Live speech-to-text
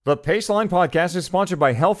The Paceline podcast is sponsored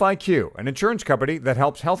by Health IQ, an insurance company that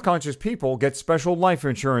helps health-conscious people get special life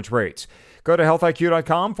insurance rates. Go to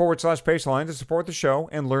healthiq.com/Paceline to support the show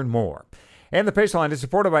and learn more. And the Paceline is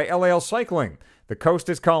supported by LAL Cycling. The coast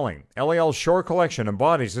is calling. LAL's shore collection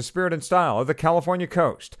embodies the spirit and style of the California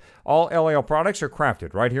coast. All LAL products are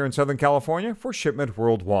crafted right here in Southern California for shipment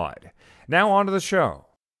worldwide. Now on to the show.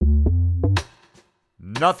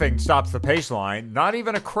 Nothing stops the Paceline, not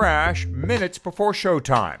even a crash, minutes before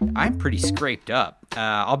showtime. I'm pretty scraped up.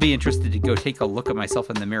 I'll be interested to go take a look at myself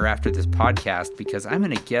in the mirror after this podcast because I'm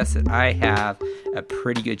going to guess that I have a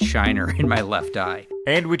pretty good shiner in my left eye.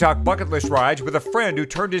 And we talk bucket list rides with a friend who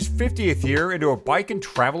turned his 50th year into a bike and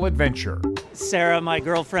travel adventure. Sarah, my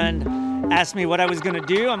girlfriend, asked me what I was going to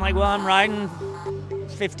do. I'm like, well, I'm riding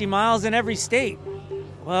 50 miles in every state.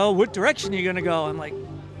 Well, what direction are you going to go? I'm like,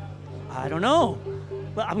 I don't know.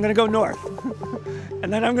 But I'm going to go north,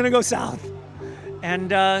 and then I'm going to go south, and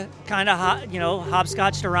kind of,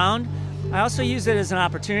 hopscotched around. I also use it as an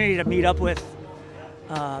opportunity to meet up with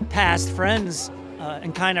past friends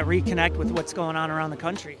and kind of reconnect with what's going on around the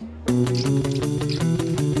country.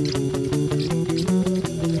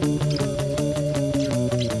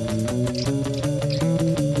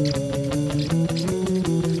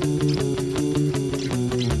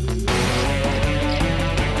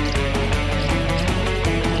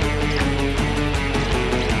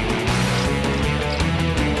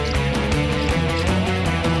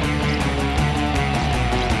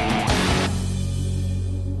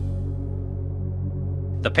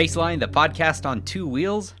 The Paceline, the podcast on two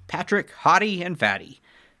wheels, Patrick, Hottie, and Fatty.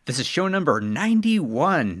 This is show number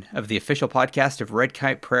 91 of the official podcast of Red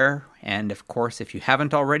Kite Prayer. And of course, if you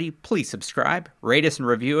haven't already, please subscribe, rate us and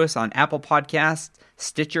review us on Apple Podcasts,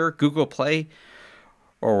 Stitcher, Google Play,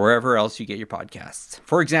 or wherever else you get your podcasts.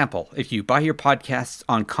 For example, if you buy your podcasts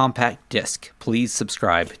on compact disc, please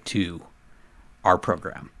subscribe to our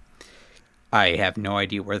program. I have no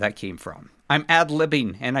idea where that came from. I'm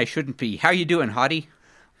ad-libbing, and I shouldn't be. How you doing, Hottie?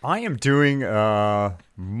 I am doing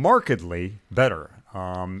markedly better.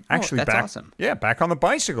 Actually, that's back, awesome. Yeah, back on the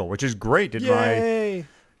bicycle, which is great. Did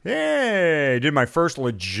my first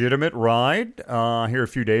legitimate ride here a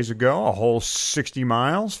few days ago. A whole 60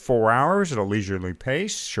 miles, 4 hours at a leisurely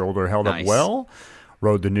pace. Shoulder held up well.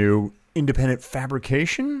 Rode the new independent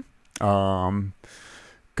fabrication. Got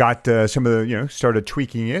some of the, started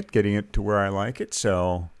tweaking it, getting it to where I like it.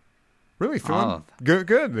 So really feeling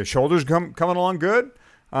good. The shoulders coming along good.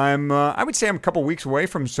 I would say I'm a couple weeks away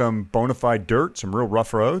from some bona fide dirt, some real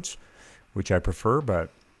rough roads, which I prefer, but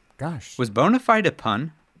gosh. Was bona fide a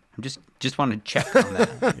pun? I'm just want to check on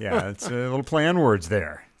that. Yeah, it's a little play on words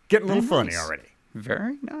there. Getting a little funny already.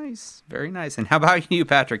 Very nice. Very nice. And how about you,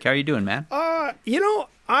 Patrick? How are you doing, man?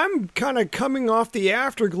 I'm kind of coming off the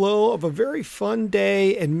afterglow of a very fun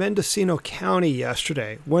day in Mendocino County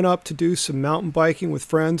yesterday. Went up to do some mountain biking with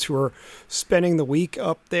friends who are spending the week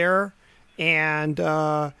up there. And,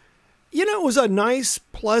 it was a nice,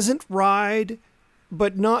 pleasant ride,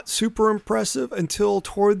 but not super impressive until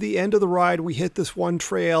toward the end of the ride, we hit this one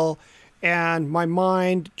trail and my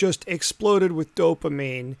mind just exploded with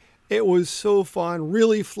dopamine. It was so fun,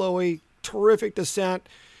 really flowy, terrific descent.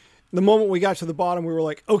 The moment we got to the bottom, we were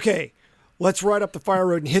like, okay, let's ride up the fire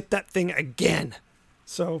road and hit that thing again.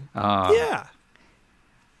 So, yeah.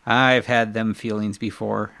 I've had them feelings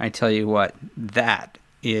before. I tell you what, that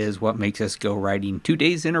is what makes us go riding 2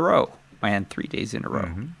 days in a row and 3 days in a row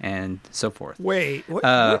and so forth. Wait,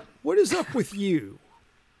 what is up with you?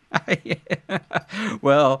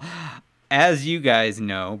 Well, as you guys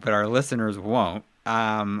know, but our listeners won't,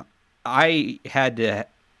 I had to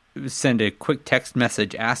send a quick text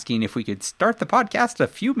message asking if we could start the podcast a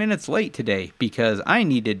few minutes late today because I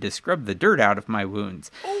needed to scrub the dirt out of my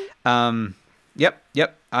wounds. Yep.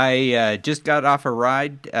 I just got off a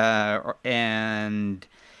ride and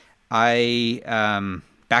I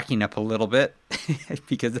backing up a little bit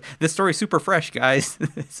because this story's super fresh, guys.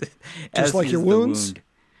 Just like your wounds?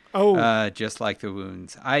 Just like the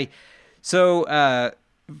wounds.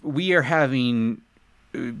 We are having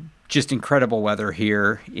just incredible weather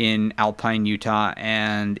here in Alpine, Utah.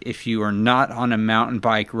 And if you are not on a mountain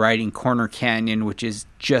bike riding Corner Canyon, which is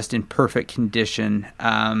just in perfect condition,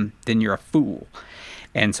 then you're a fool.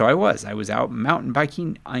 And so I was out mountain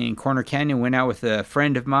biking in Corner Canyon, went out with a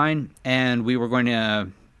friend of mine, and we were going to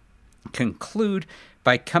conclude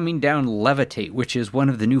by coming down Levitate, which is one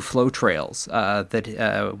of the new flow trails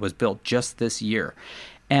that was built just this year.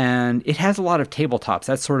 And it has a lot of tabletops.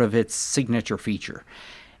 That's sort of its signature feature.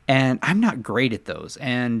 And I'm not great at those.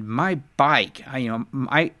 And my bike,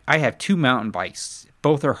 I have 2 mountain bikes.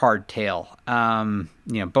 Both are hardtail.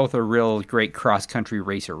 Both are real great cross-country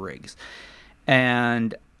racer rigs.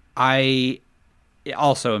 And I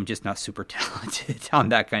also am just not super talented on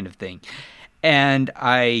that kind of thing. And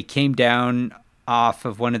I came down off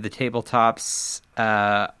of one of the tabletops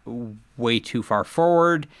way too far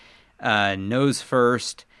forward, nose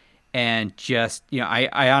first, and just,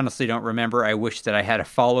 I honestly don't remember. I wish that I had a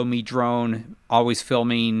follow me drone always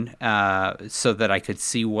filming so that I could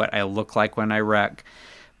see what I look like when I wreck.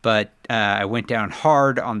 But I went down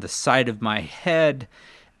hard on the side of my head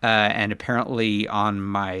and apparently on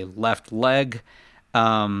my left leg.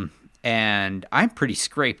 And I'm pretty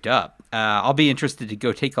scraped up. I'll be interested to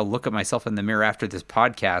go take a look at myself in the mirror after this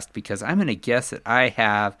podcast, because I'm going to guess that I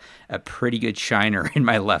have a pretty good shiner in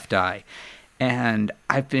my left eye. And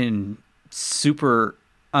I've been super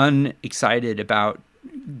unexcited about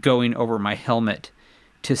going over my helmet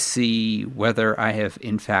to see whether I have,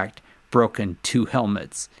 in fact, broken 2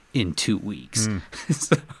 helmets in 2 weeks.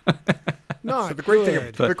 So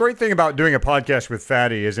the great thing about doing a podcast with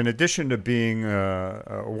Fatty is, in addition to being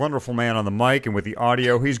a wonderful man on the mic and with the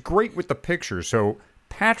audio, he's great with the pictures. So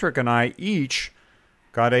Patrick and I each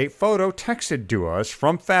got a photo texted to us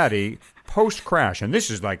from Fatty post-crash. And this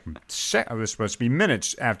is this must be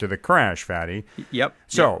minutes after the crash, Fatty. Yep.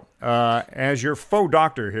 So as your faux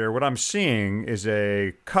doctor here, what I'm seeing is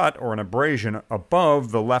a cut or an abrasion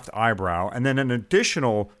above the left eyebrow, and then an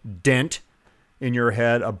additional dent in your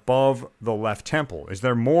head above the left temple. Is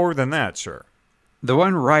there more than that, sir? The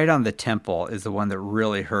one right on the temple is the one that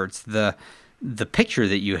really hurts. The picture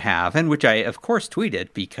that you have, and which I, of course,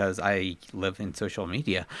 tweeted because I live in social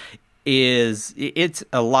media, it's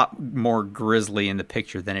a lot more grisly in the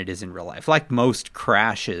picture than it is in real life. Like most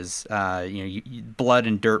crashes, blood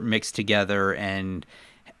and dirt mixed together and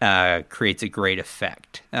creates a great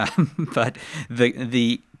effect. But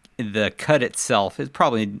the cut itself is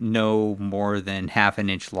probably no more than half an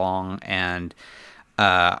inch long, and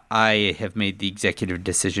I have made the executive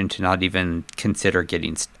decision to not even consider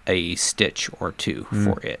getting a stitch or 2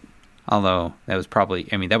 for it. Although that was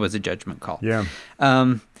that was a judgment call. Yeah.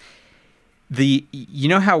 How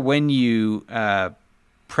when you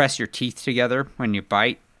press your teeth together when you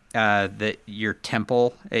bite, that your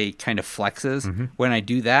temple kind of flexes. When I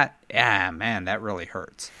do that, man, that really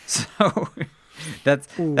hurts. So that's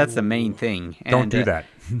the main thing. Don't do that.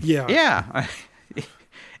 Yeah.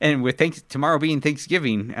 And with tomorrow being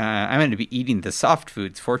Thanksgiving, I'm going to be eating the soft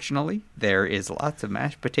foods. Fortunately, there is lots of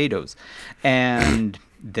mashed potatoes and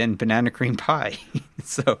then banana cream pie.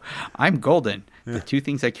 So I'm golden. The 2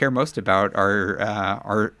 things I care most about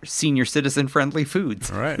are senior citizen friendly foods.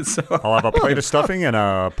 All right. So I'll have a plate of stuffing and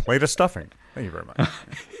a plate of stuffing. Thank you very much.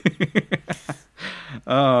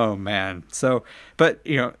 Oh, man. So, but,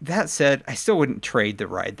 that said, I still wouldn't trade the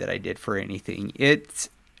ride that I did for anything. It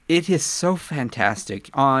is so fantastic.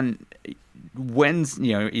 On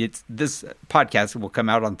Wednesday, this podcast will come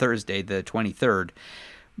out on Thursday, the 23rd,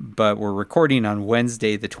 but we're recording on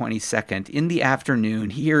Wednesday, the 22nd, in the afternoon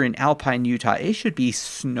here in Alpine, Utah. It should be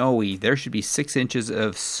snowy. There should be 6 inches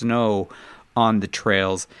of snow on the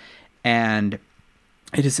trails, and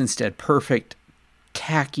it is instead perfect,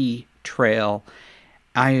 tacky trail.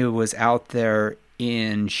 I was out there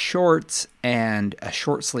in shorts and a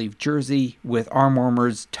short sleeve jersey with arm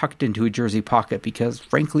warmers tucked into a jersey pocket because,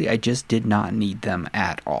 frankly, I just did not need them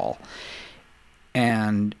at all.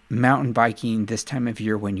 And mountain biking this time of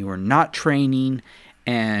year, when you are not training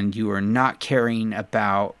and you are not caring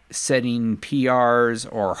about setting PRs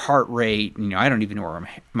or heart rate, I don't even know where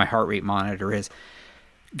my heart rate monitor is.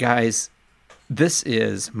 Guys, this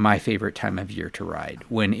is my favorite time of year to ride,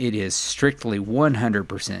 when it is strictly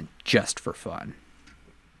 100% just for fun.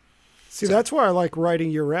 See, that's why I like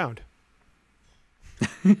riding year-round.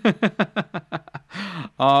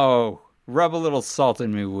 Oh, rub a little salt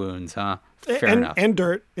in my wounds, huh? Fair enough. And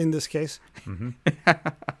dirt, in this case.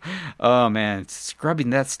 Oh, man. Scrubbing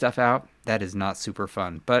that stuff out, that is not super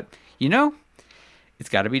fun. But, it's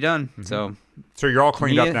got to be done. So you're all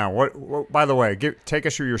cleaned up now. What? By the way, take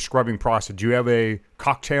us through your scrubbing process. Do you have a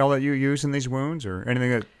cocktail that you use in these wounds, or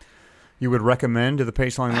anything that you would recommend to the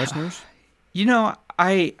Paceline listeners?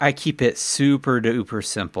 I keep it super duper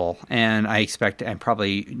simple, and I expect I'm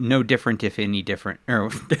probably no different, if any different.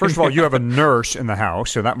 First of all, you have a nurse in the house,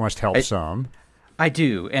 so that must help some. I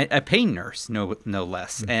do, a pain nurse, no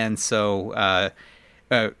less. And so,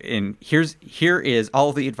 and here is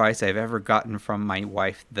all the advice I've ever gotten from my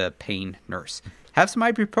wife, the pain nurse: have some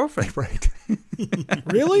ibuprofen. Right?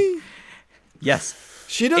 Really? Yes.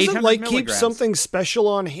 She doesn't keep something special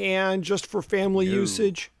on hand just for family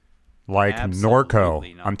usage. Like Absolutely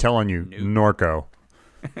Norco. not. I'm telling you, Norco.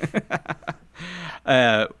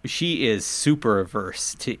 She is super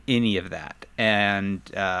averse to any of that, and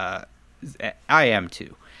I am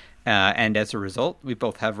too. And as a result, we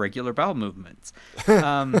both have regular bowel movements.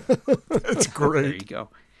 That's great. There you go.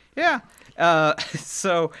 Yeah.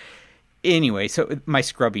 So anyway, so my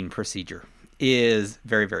scrubbing procedure is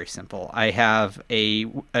very, very simple. I have a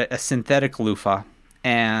synthetic loofah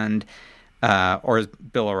and or as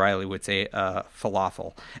Bill O'Reilly would say,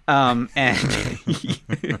 falafel. And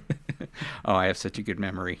oh, I have such a good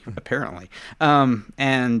memory, apparently.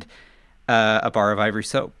 And a bar of ivory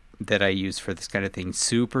soap that I use for this kind of thing.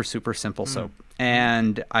 Super, super simple soap.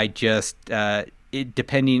 And I just,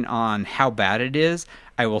 depending on how bad it is,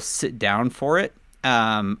 I will sit down for it.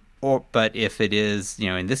 But if it is,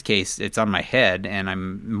 in this case, it's on my head and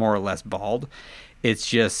I'm more or less bald, it's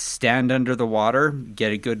just stand under the water,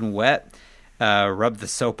 get it good and wet, rub the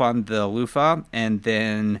soap on the loofah, and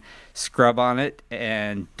then scrub on it,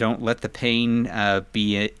 and don't let the pain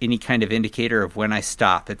be any kind of indicator of when I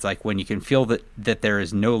stop. It's like when you can feel that there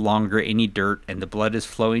is no longer any dirt and the blood is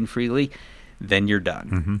flowing freely, then you're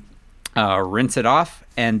done. Mm-hmm. Rinse it off,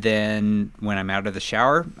 and then when I'm out of the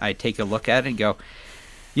shower, I take a look at it and go,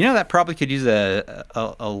 that probably could use a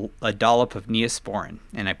dollop of Neosporin.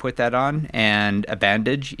 And I put that on, and a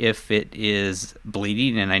bandage if it is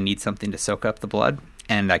bleeding and I need something to soak up the blood,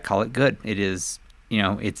 and I call it good. It is,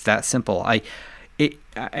 it's that simple. I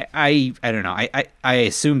don't know. I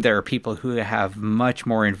assume there are people who have much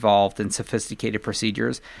more involved and sophisticated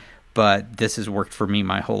procedures, but this has worked for me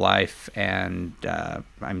my whole life, and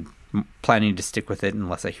I'm planning to stick with it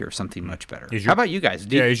unless I hear something much better. How about you guys?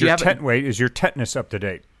 Is your tetanus up to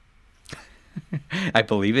date? I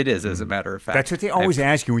believe it is, as a matter of fact. That's what they always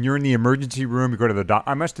ask you when you're in the emergency room. You go to the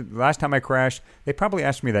doctor. Last time I crashed, they probably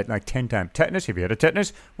asked me that like 10 times. Tetanus? Have you had a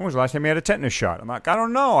tetanus? When was the last time you had a tetanus shot? I'm like, I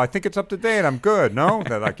don't know. I think it's up to date. I'm good. No?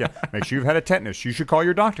 They're like, yeah. Make sure you've had a tetanus. You should call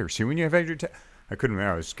your doctor. See when you have had your I couldn't.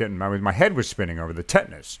 My head was spinning over the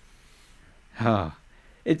tetanus. Oh.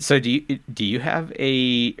 So do you have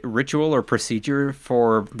a ritual or procedure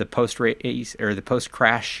for the post-race or the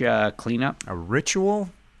post-crash cleanup? A ritual?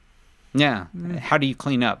 Yeah. How do you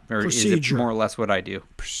clean up? Or procedure. Is it more or less what I do?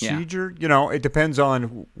 Procedure? Yeah. It depends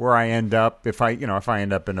on where I end up. If I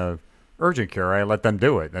end up in a urgent care, I let them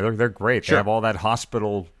do it. They're great. Sure. They have all that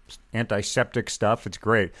hospital antiseptic stuff. It's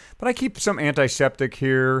great. But I keep some antiseptic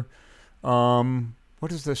here.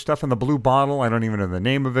 What is the stuff in the blue bottle? I don't even know the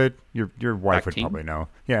name of it. Your wife would probably know.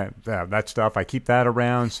 Yeah, that stuff. I keep that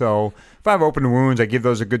around. So if I have open wounds, I give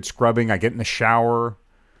those a good scrubbing. I get in the shower.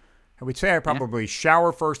 I would say I probably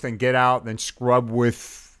shower first, then get out, then scrub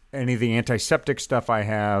with any of the antiseptic stuff I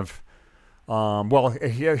have.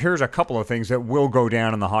 Here's a couple of things that will go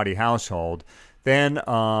down in the Hottie household. Then,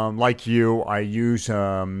 like you, I use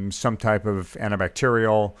some type of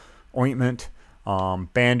antibacterial ointment,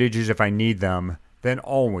 bandages if I need them. Then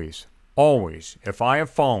always, if I have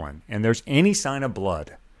fallen and there's any sign of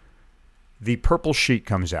blood, the purple sheet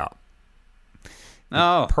comes out.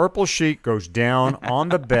 The purple sheet goes down on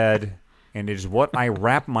the bed, and it is what I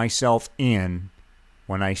wrap myself in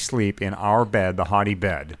when I sleep in our bed, the Hottie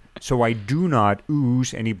bed, so I do not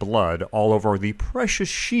ooze any blood all over the precious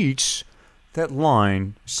sheets that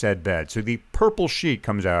line said bed. So the purple sheet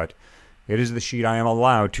comes out. It is the sheet I am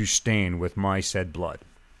allowed to stain with my said blood.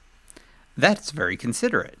 That's very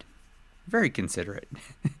considerate. Very considerate.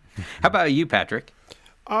 How about you, Patrick?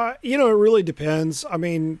 It really depends. I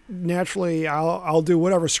mean, naturally, I'll do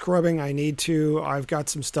whatever scrubbing I need to. I've got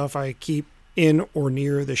some stuff I keep in or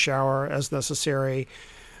near the shower as necessary.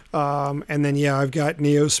 And then, I've got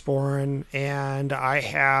Neosporin, and I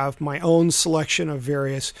have my own selection of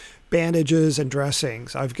various bandages and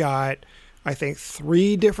dressings. I've got, I think,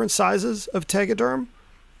 3 different sizes of Tegaderm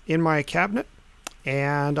in my cabinet.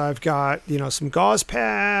 And I've got, some gauze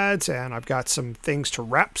pads, and I've got some things to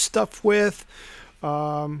wrap stuff with.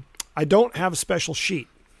 I don't have a special sheet.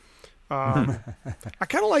 I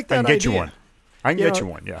kind of like that idea. I can get you one. I can get you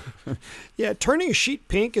one, yeah. Yeah, turning a sheet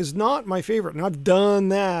pink is not my favorite, and I've done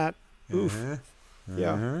that. Oof.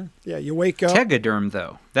 Yeah. Yeah, you wake up. Tegaderm,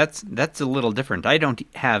 though, that's a little different. I don't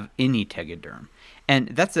have any Tegaderm. And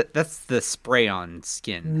that's the spray-on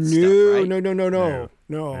skin stuff, right?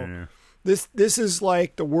 No. This is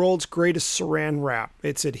like the world's greatest saran wrap.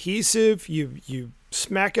 It's adhesive. You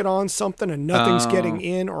smack it on something and nothing's getting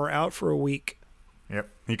in or out for a week. Yep.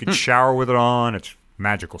 You can shower with it on. It's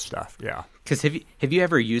magical stuff. Yeah. Because have you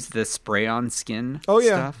ever used the spray-on skin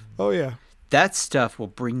stuff? Oh, yeah. that stuff will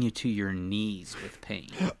bring you to your knees with pain.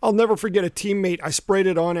 I'll never forget a teammate. I sprayed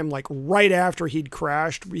it on him like right after he'd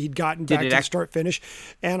crashed. He'd gotten back to start finish,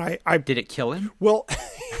 and I did it kill him? Well,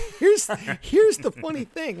 here's the funny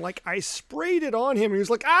thing. Like, I sprayed it on him, and he was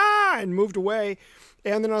like, ah, and moved away.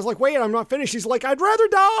 And then I was like, wait, I'm not finished. He's like, I'd rather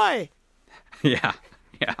die. Yeah.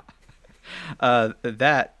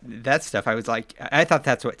 That stuff, I was like, I thought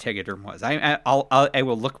that's what tegaderm was. I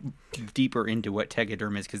will look deeper into what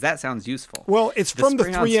tegaderm is, because that sounds useful. Well, it's from the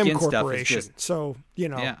 3M Corporation, so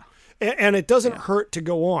Yeah. And it doesn't hurt to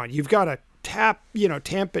go on. You've got to tamp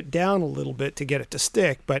it down a little bit to get it to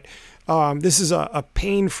stick. But this is a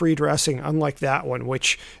pain-free dressing, unlike that one,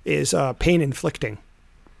 which is pain-inflicting.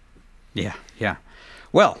 Yeah.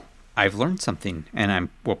 Well, I've learned something, and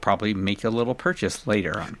will probably make a little purchase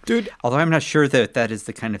later on. Dude. Although I'm not sure that is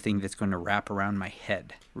the kind of thing that's going to wrap around my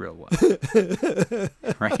head real well.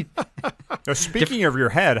 Right? Now, speaking of your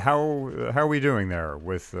head, how are we doing there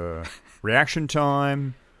with reaction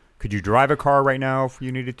time? Could you drive a car right now if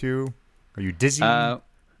you needed to? Are you dizzy?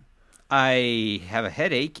 I have a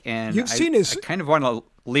headache, and I kind of want to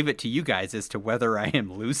leave it to you guys as to whether I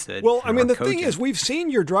am lucid. Well, I mean, the cogent. thing is, we've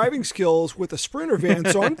seen your driving skills with a Sprinter van,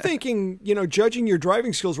 so I'm thinking, judging your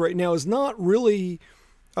driving skills right now is not really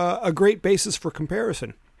a great basis for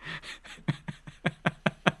comparison.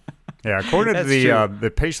 Yeah, according to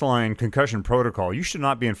the Paceline concussion protocol, you should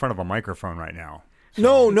not be in front of a microphone right now.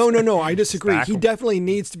 So no. I disagree. He definitely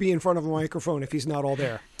needs to be in front of a microphone if he's not all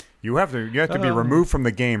there. You have to be removed from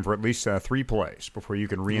the game for at least 3 plays before you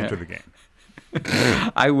can re-enter the game.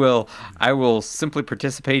 I will simply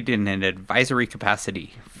participate in an advisory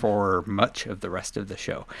capacity for much of the rest of the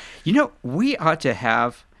show. We ought to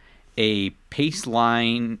have a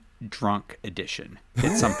Paceline drunk edition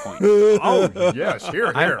at some point. Oh, yes,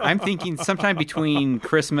 here. I'm thinking sometime between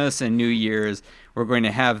Christmas and New Year's, we're going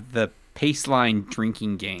to have the Paceline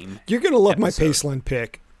drinking game. You're going to love my Paceline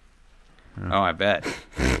pick. Oh, I bet.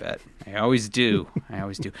 I always do.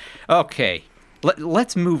 Okay,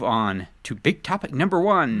 let's move on to big topic number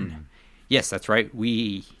 1. Yes, that's right.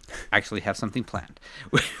 We actually have something planned.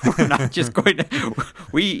 We're not just going to...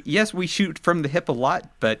 We shoot from the hip a lot,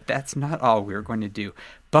 but that's not all we're going to do.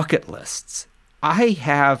 Bucket lists. I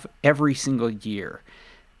have every single year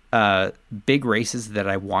big races that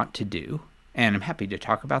I want to do, and I'm happy to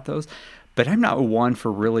talk about those, but I'm not one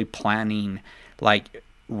for really planning, like,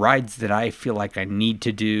 rides that I feel like I need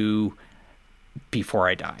to do before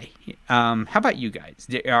I die. How about you guys?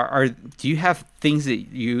 Do you have things that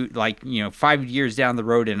you like, 5 years down the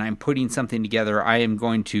road and I'm putting something together, I am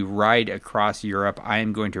going to ride across Europe,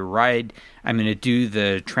 I'm going to do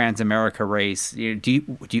the Trans-America race.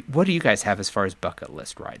 What do you guys have as far as bucket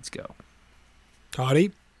list rides go?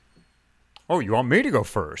 Hottie? Oh, you want me to go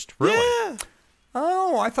first? Really? Yeah.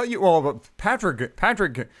 Oh, I thought but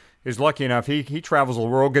Patrick is lucky enough. He travels the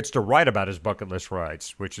world, gets to write about his bucket list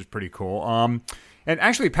rides, which is pretty cool. And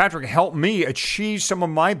actually, Patrick helped me achieve some of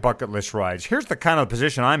my bucket list rides. Here's the kind of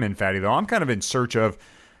position I'm in, Fatty, though. I'm kind of in search of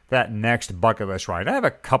that next bucket list ride. I have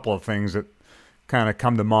a couple of things that kind of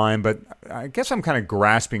come to mind, but I guess I'm kind of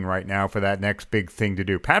grasping right now for that next big thing to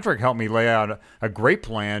do. Patrick helped me lay out a great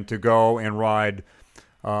plan to go and ride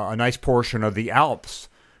a nice portion of the Alps.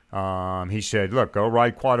 He said, look, go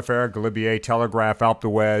ride Croix de Fer, Galibier, Telegraph, Alpe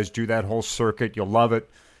d'Huez, do that whole circuit. You'll love it.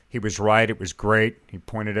 He was right. It was great. He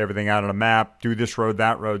pointed everything out on a map. Do this road,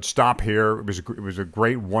 that road, stop here. It was a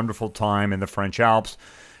great, wonderful time in the French Alps.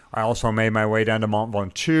 I also made my way down to Mont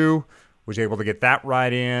Ventoux, was able to get that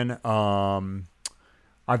ride in.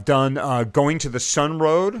 I've done Going to the Sun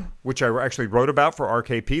Road, which I actually wrote about for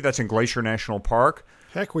RKP. That's in Glacier National Park.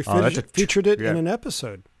 Heck, we featured it in an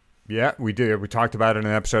episode. Yeah, we did. We talked about it in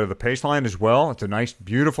an episode of the Paceline as well. It's a nice,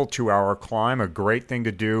 beautiful 2-hour climb, a great thing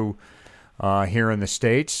to do here in the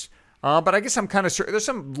States. But I guess I'm kind of there's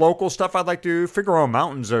some local stuff I'd like to do. Figueroa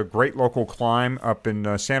Mountain's a great local climb up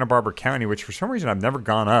in Santa Barbara County, which for some reason I've never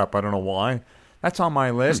gone up. I don't know why. That's on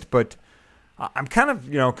my list, but I'm kind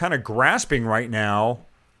of grasping right now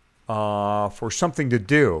for something to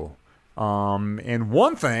do. And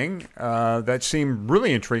one thing that seemed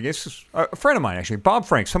really intriguing is a friend of mine, actually, Bob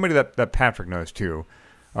Frank, somebody that Patrick knows too,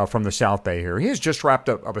 from the South Bay here. He has just wrapped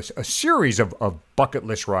up a series of bucket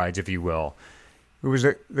list rides, if you will. It was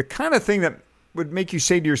the kind of thing that would make you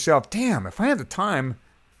say to yourself, damn, if I had the time,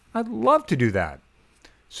 I'd love to do that.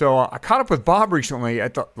 So I caught up with Bob recently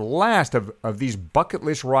at the last of these bucket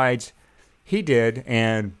list rides he did.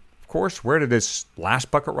 And, of course, where did this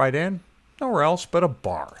last bucket ride end? Nowhere else but a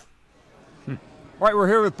bar. All right, we're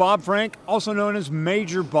here with Bob Frank, also known as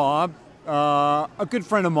Major Bob, a good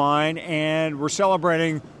friend of mine, and we're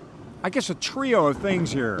celebrating I guess, a trio of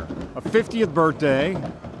things here. A 50th birthday,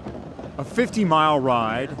 a 50-mile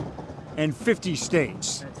ride, and 50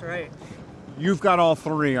 states. That's right. You've got all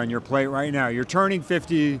three on your plate right now. You're turning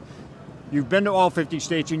 50. You've been to all 50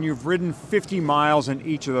 states, and you've ridden 50 miles in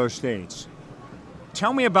each of those states.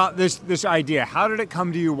 Tell me about this idea. How did it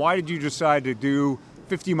come to you? Why did you decide to do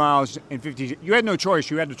 50 miles in 50? You had no choice.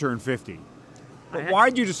 You had to turn 50. But why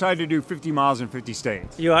did you decide to do 50 miles in 50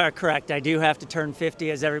 states? You are correct. I do have to turn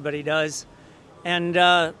 50, as everybody does. And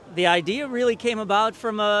the idea really came about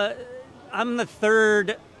from I'm the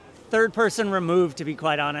third person removed, to be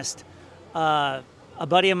quite honest. A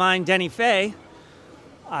buddy of mine, Denny Fay,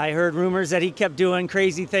 I heard rumors that he kept doing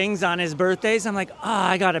crazy things on his birthdays. I'm like,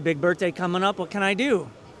 I got a big birthday coming up. What can I do?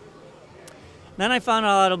 Then I found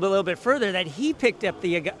out a little bit further that he picked up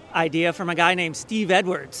the idea from a guy named Steve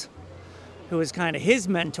Edwards, who was kind of his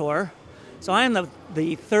mentor. So I am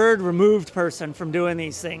the third removed person from doing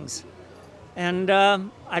these things. And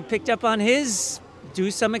I picked up on his, do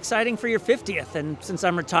some exciting for your 50th. And since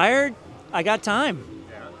I'm retired, I got time.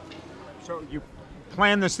 Yeah. So you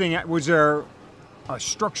planned this thing. Was there a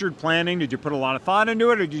structured planning? Did you put a lot of thought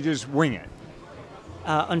into it, or did you just wing it?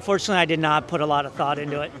 Unfortunately, I did not put a lot of thought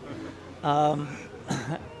into it.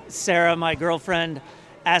 Sarah, my girlfriend,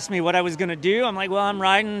 asked me what I was going to do. I'm like, well, I'm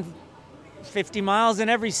riding 50 miles in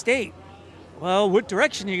every state. Well, what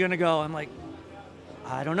direction are you going to go? I'm like,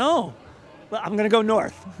 I don't know. Well, I'm going to go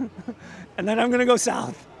north. And then I'm going to go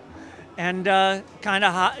south. And kind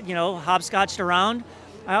of, hopscotched around.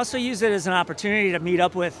 I also use it as an opportunity to meet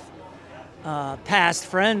up with past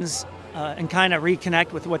friends and kind of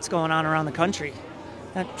reconnect with what's going on around the country.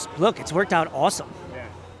 Look, it's worked out awesome. Yeah.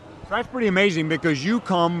 So that's pretty amazing, because you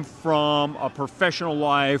come from a professional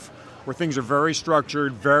life where things are very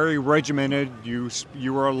structured, very regimented. You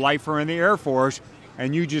were a lifer in the Air Force,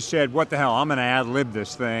 and you just said, what the hell, I'm going to ad-lib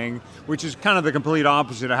this thing, which is kind of the complete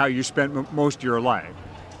opposite of how you spent most of your life.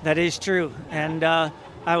 That is true. And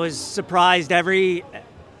I was surprised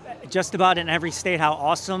just about in every state how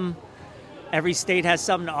awesome every state has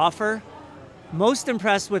something to offer. Most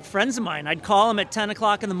impressed with friends of mine. I'd call them at 10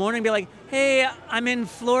 o'clock in the morning and be like, hey, I'm in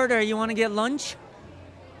Florida. You want to get lunch?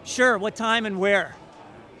 Sure. What time and where?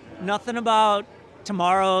 Nothing about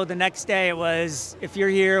tomorrow, the next day. It was, if you're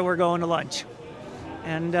here, we're going to lunch.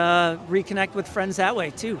 And reconnect with friends that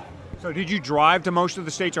way, too. So did you drive to most of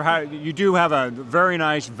the states, or how? You do have a very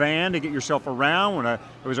nice van to get yourself around. It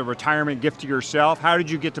was a retirement gift to yourself. How did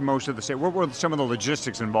you get to most of the states? What were some of the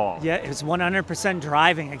logistics involved? Yeah, it was 100%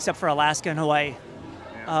 driving, except for Alaska and Hawaii.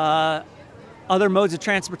 Yeah. Other modes of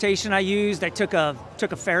transportation I used, I took a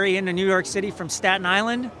ferry into New York City from Staten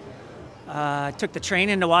Island. Took the train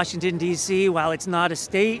into Washington, D.C. While it's not a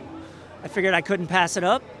state, I figured I couldn't pass it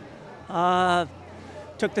up.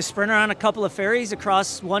 Took the Sprinter on a couple of ferries,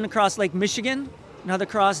 one across Lake Michigan, another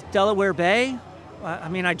across Delaware Bay.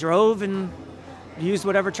 I drove and used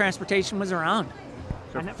whatever transportation was around.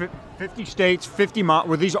 So 50 states, 50 miles.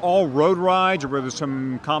 Were these all road rides, or were there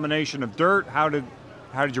some combination of dirt? How did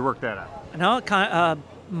you work that out? No,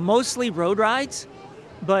 mostly road rides.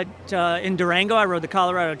 But in Durango, I rode the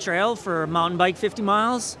Colorado Trail for a mountain bike 50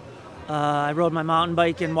 miles. I rode my mountain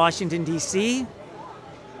bike in Washington, D.C.,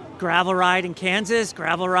 gravel ride in Kansas,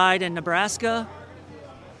 gravel ride in Nebraska.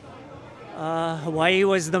 Hawaii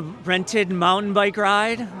was the rented mountain bike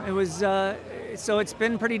ride. It was so it's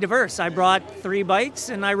been pretty diverse. I brought 3 bikes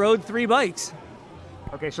and I rode 3 bikes.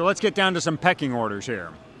 Okay, so let's get down to some pecking orders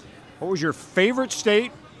here. What was your favorite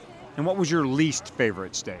state, and what was your least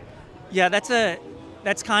favorite state? Yeah,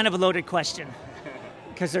 that's kind of a loaded question,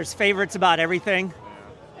 because there's favorites about everything,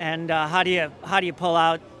 and how do you pull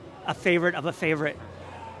out a favorite of a favorite?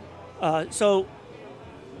 So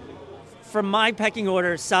from my pecking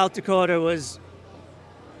order, South Dakota was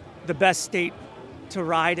the best state to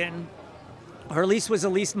ride in, or at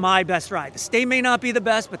least my best ride. The state may not be the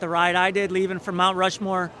best, but the ride I did, leaving from Mount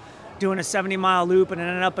Rushmore, doing a 70-mile loop and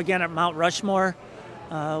ending up again at Mount Rushmore,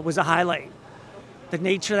 was a highlight. The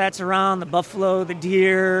nature that's around, the buffalo, the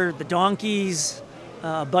deer, the donkeys.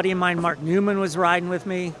 A buddy of mine, Mark Newman, was riding with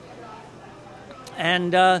me.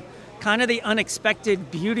 And kind of the unexpected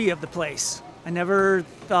beauty of the place. I never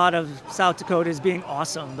thought of South Dakota as being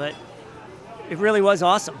awesome, but it really was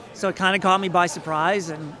awesome. So it kind of caught me by surprise,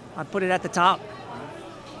 and I put it at the top.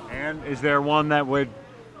 And is there one that would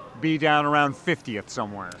be down around 50th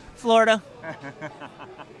somewhere? Florida.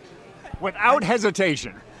 Without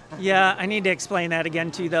hesitation. Yeah, I need to explain that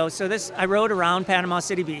again too, though. So I rode around Panama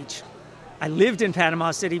City Beach. I lived in Panama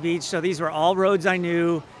City Beach, so these were all roads I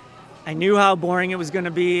knew. I knew how boring it was going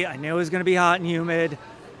to be. I knew it was going to be hot and humid.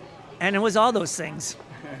 And it was all those things.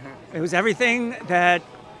 It was everything that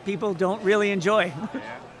people don't really enjoy.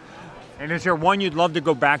 And is there one you'd love to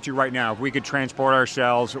go back to right now? If we could transport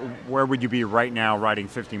ourselves, where would you be right now riding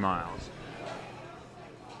 50 miles?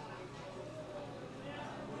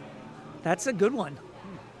 That's a good one.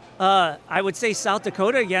 I would say South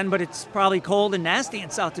Dakota again, but it's probably cold and nasty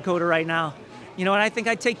in South Dakota right now. You know what? I think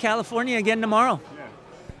I'd take California again tomorrow. Yeah.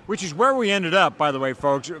 Which is where we ended up, by the way,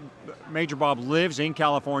 folks. Major Bob lives in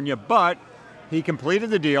California, but he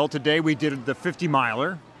completed the deal. Today we did the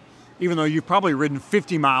 50-miler. Even though you've probably ridden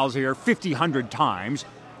 50 miles here 100 times,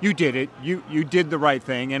 you did it. You did the right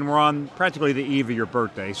thing, and we're on practically the eve of your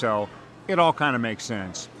birthday, so it all kind of makes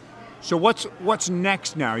sense. So what's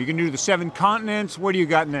next now? You can do the 7 continents. What do you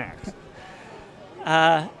got next?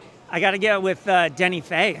 I got to get with Denny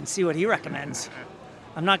Fay and see what he recommends.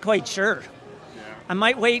 I'm not quite sure. Yeah. I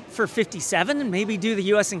might wait for 57 and maybe do the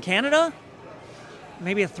U.S. and Canada.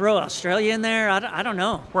 Maybe throw Australia in there. I don't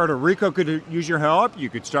know. Puerto Rico could use your help. You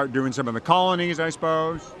could start doing some of the colonies, I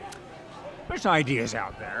suppose. There's ideas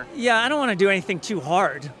out there. Yeah, I don't want to do anything too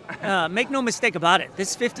hard. Make no mistake about it.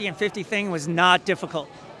 This 50 and 50 thing was not difficult.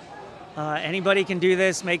 Anybody can do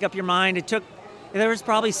this. Make up your mind. There was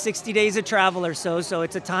probably 60 days of travel or so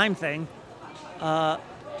it's a time thing. But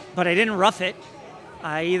I didn't rough it.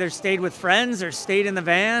 I either stayed with friends or stayed in the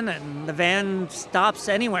van, and the van stops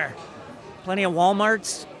anywhere. Plenty of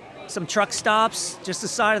Walmarts, some truck stops, just the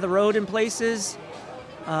side of the road in places.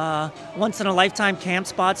 Once-in-a-lifetime camp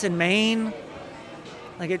spots in Maine.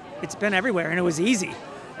 Like it's been everywhere, and it was easy.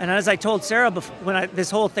 And as I told Sarah when this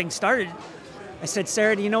whole thing started, I said,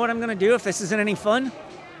 Sarah, do you know what I'm going to do if this isn't any fun?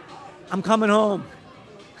 I'm coming home.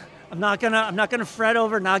 I'm not gonna fret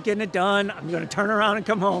over not getting it done. I'm going to turn around and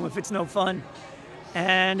come home if it's no fun.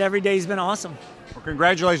 And every day's been awesome. Well,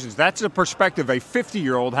 congratulations. That's a perspective a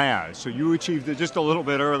 50-year-old has. So you achieved it just a little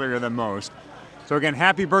bit earlier than most. So again,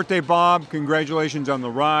 happy birthday, Bob. Congratulations on the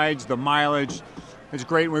rides, the mileage. It's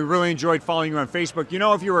great. We really enjoyed following you on Facebook. You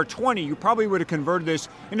know, if you were 20, you probably would have converted this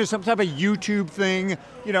into some type of YouTube thing,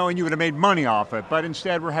 you know, and you would have made money off it. But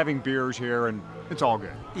instead, we're having beers here, and it's all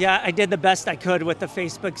good. Yeah, I did the best I could with the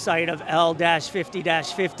Facebook site of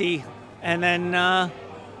L-50-50. And then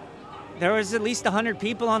there was at least 100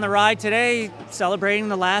 people on the ride today celebrating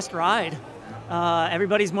the last ride.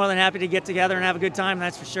 Everybody's more than happy to get together and have a good time,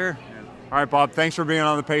 that's for sure. Yeah. All right, Bob, thanks for being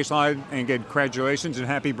on the Pace Line, and congratulations and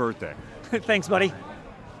happy birthday. Thanks, buddy.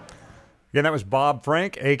 Again, that was Bob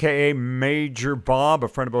Frank, a.k.a. Major Bob, a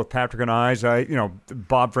friend of both Patrick and I's.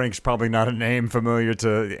 Bob Frank's probably not a name familiar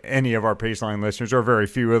to any of our Paceline listeners, or very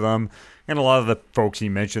few of them. And a lot of the folks he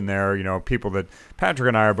mentioned there, you know, people that Patrick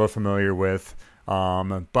and I are both familiar with.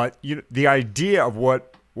 But the idea of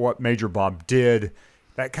what Major Bob did,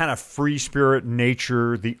 that kind of free spirit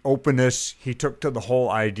nature, the openness he took to the whole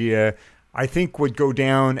idea, I think would go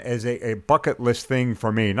down as a bucket list thing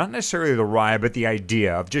for me. Not necessarily the ride, but the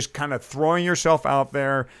idea of just kind of throwing yourself out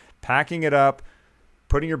there, packing it up,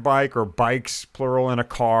 putting your bike or bikes, plural, in a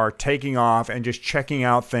car, taking off, and just checking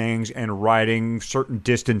out things and riding certain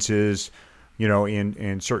distances, you know,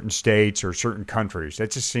 in certain states or certain countries.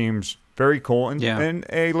 That just seems very cool and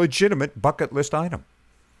a legitimate bucket list item.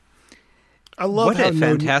 I love what a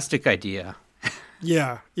fantastic idea.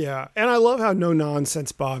 Yeah. And I love how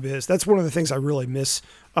no-nonsense Bob is. That's one of the things I really miss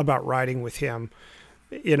about riding with him.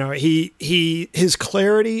 You know, his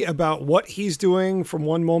clarity about what he's doing from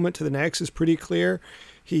one moment to the next is pretty clear.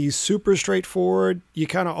 He's super straightforward. You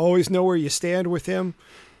kind of always know where you stand with him.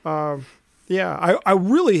 I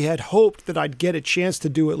really had hoped that I'd get a chance to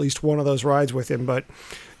do at least one of those rides with him, but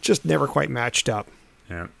just never quite matched up.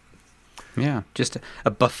 Yeah. Yeah, just a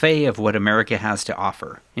buffet of what America has to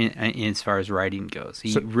offer in as far as riding goes.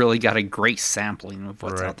 He really got a great sampling of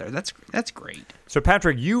what's out there. That's great. So,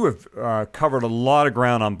 Patrick, you have covered a lot of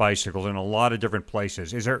ground on bicycles in a lot of different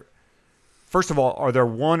places. First of all, are there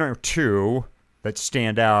one or two that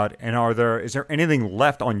stand out, and is there anything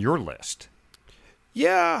left on your list?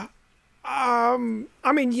 Yeah.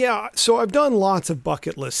 So I've done lots of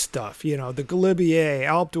bucket list stuff. You know, the Galibier,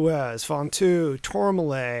 Alpe d'Huez, Ventoux,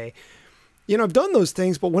 Tourmalet. You know, I've done those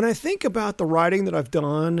things, but when I think about the riding that I've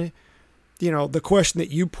done, you know, the question that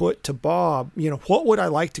you put to Bob, you know, what would I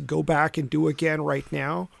like to go back and do again right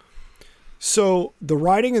now? So the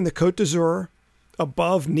riding in the Côte d'Azur,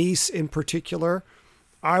 above Nice in particular,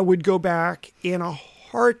 I would go back in a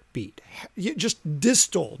heartbeat. Just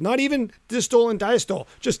distal, not even distal and diastole,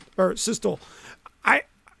 or systole.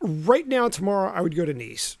 Right now, tomorrow, I would go to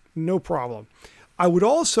Nice, no problem. I would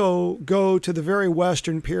also go to the very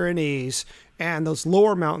western Pyrenees and those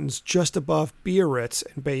lower mountains just above Biarritz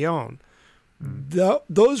and Bayonne.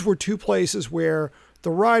 Those were two places where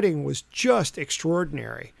the riding was just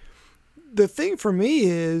extraordinary. the thing for me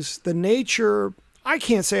is the nature. I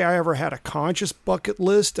can't say I ever had a conscious bucket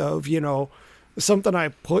list of, something I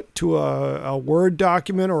put to a Word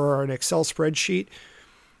document or an Excel spreadsheet.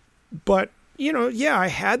 But, I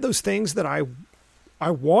had those things that I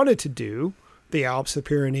wanted to do. The Alps, the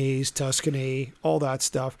Pyrenees, Tuscany, all that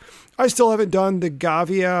stuff. I still haven't done the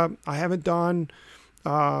Gavia. I haven't done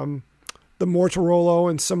the Mortarolo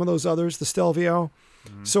and some of those others, the Stelvio.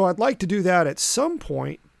 Mm-hmm. So I'd like to do that at some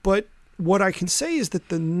point. But what I can say is that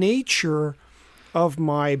the nature of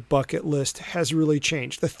my bucket list has really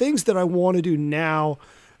changed. The things that I want to do now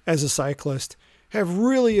as a cyclist have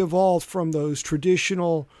really evolved from those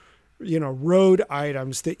traditional, road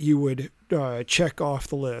items that you would check off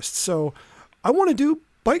the list. So I want to do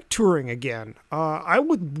bike touring again. I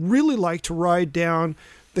would really like to ride down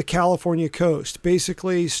the California coast,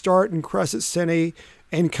 basically start in Crescent City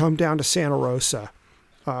and come down to Santa Rosa.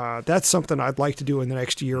 That's something I'd like to do in the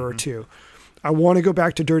next year or two. I want to go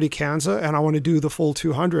back to Dirty Kansas, and I want to do the full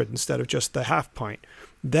 200 instead of just the half pint.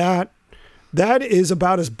 That is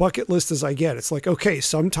about as bucket list as I get. It's like, okay,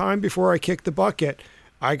 sometime before I kick the bucket,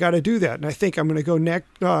 I got to do that. And I think I'm going to go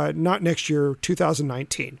not next year,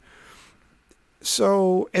 2019.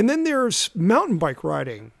 So, and then there's mountain bike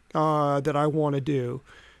riding that I want to do.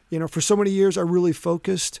 For so many years, I really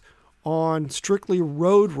focused on strictly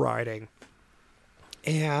road riding.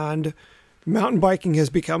 And mountain biking has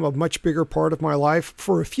become a much bigger part of my life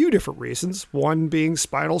for a few different reasons. One being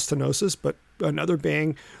spinal stenosis, but another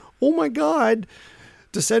being, oh my God,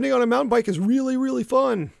 descending on a mountain bike is really, really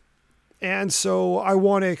fun. And so I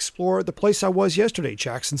want to explore the place I was yesterday,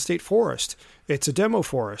 Jackson State Forest. It's a demo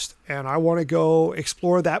forest, and I want to go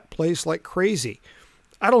explore that place like crazy.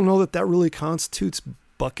 I don't know that really constitutes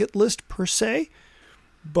bucket list per se,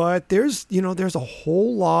 but there's a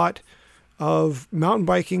whole lot of mountain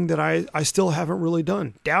biking that I still haven't really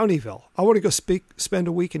done. Downieville. I want to go spend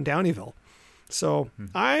a week in Downieville. So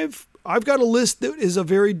I've got a list that is a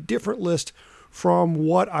very different list from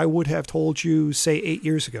what I would have told you, say, 8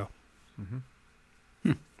 years ago.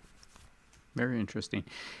 Mm-hmm. Very interesting.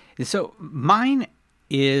 So mine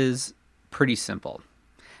is pretty simple.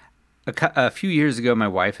 A few years ago, my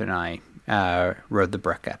wife and I rode the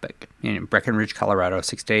Breck Epic in Breckenridge, Colorado,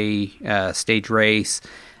 6-day stage race.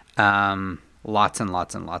 Lots and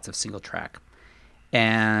lots and lots of single track.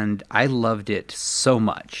 And I loved it so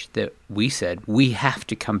much that we said, we have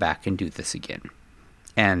to come back and do this again.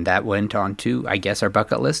 And that went on to, I guess, our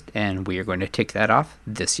bucket list, and we are going to tick that off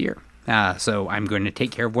this year. So I'm going to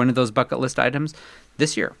take care of one of those bucket list items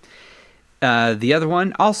this year. The other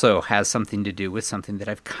one also has something to do with something that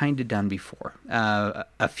I've kind of done before.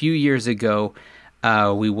 A few years ago,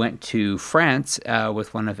 we went to France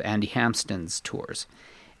with one of Andy Hampston's tours.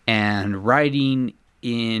 And riding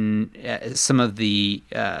in some of the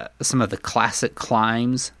classic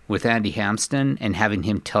climbs with Andy Hampston and having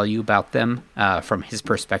him tell you about them from his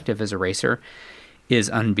perspective as a racer is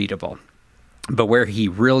unbeatable. But where he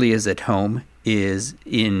really is at home is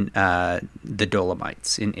in the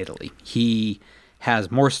Dolomites in Italy. He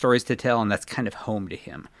has more stories to tell, and that's kind of home to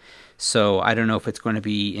him. So I don't know if it's going to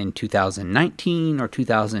be in 2019 or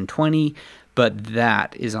 2020, but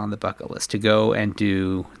that is on the bucket list, to go and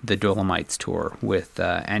do the Dolomites tour with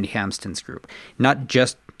Andy Hampston's group. Not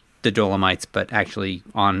just the Dolomites, but actually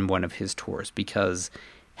on one of his tours, because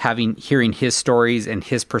hearing his stories and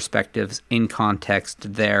his perspectives in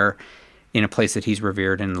context there in a place that he's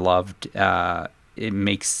revered and loved, it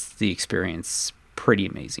makes the experience pretty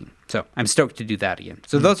amazing. So I'm stoked to do that again.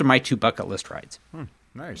 So those are my two bucket list rides.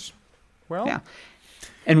 Nice. Well, yeah.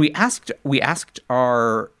 And we asked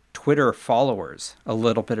our Twitter followers a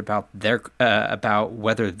little bit about about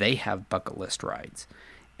whether they have bucket list rides,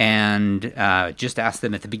 and just asked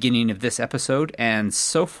them at the beginning of this episode. And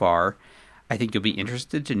so far, I think you'll be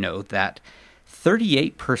interested to know that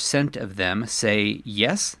 38% of them say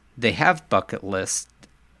yes, they have bucket list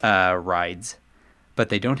rides, but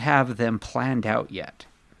they don't have them planned out yet.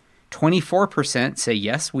 24% say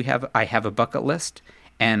yes, I have a bucket list,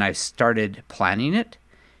 and I've started planning it.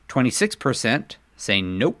 26% say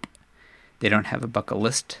nope, they don't have a bucket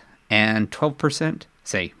list, and 12%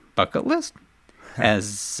 say bucket list,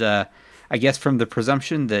 as I guess from the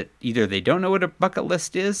presumption that either they don't know what a bucket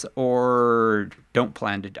list is or don't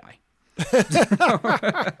plan to die.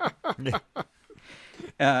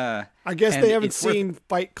 I guess they haven't seen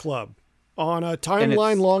Fight Club. On a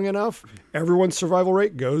timeline long enough, everyone's survival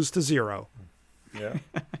rate goes to 0. Yeah.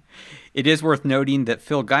 It is worth noting that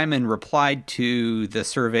Phil Guyman replied to the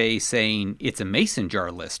survey saying, it's a mason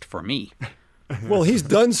jar list for me. Well, he's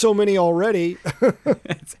done so many already.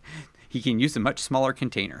 he can use a much smaller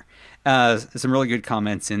container. Some really good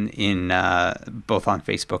comments in both on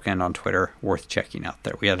Facebook and on Twitter, worth checking out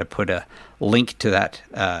there. We had to put a link to that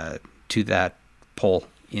poll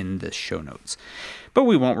in the show notes. But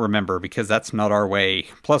we won't remember because that's not our way.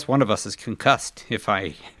 Plus, one of us is concussed if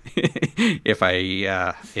my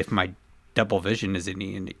double vision is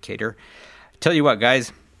any indicator. Tell you what,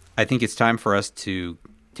 guys, I think it's time for us to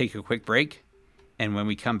take a quick break. And when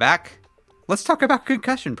we come back, let's talk about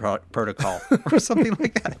concussion protocol or something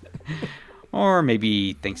like that. Or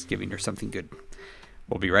maybe Thanksgiving or something good.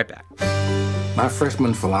 We'll be right back. My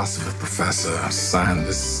freshman philosophy professor assigned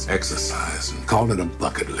this exercise and called it a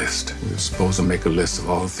bucket list. We were supposed to make a list of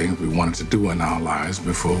all the things we wanted to do in our lives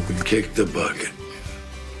before we kick the bucket.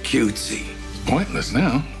 Cutesy. Pointless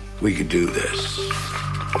now. We could do this.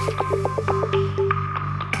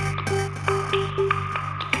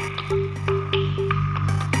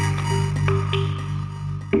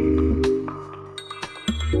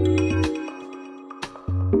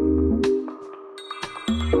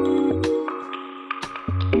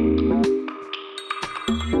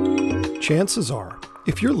 Chances are,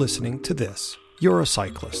 if you're listening to this, you're a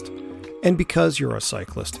cyclist. And because you're a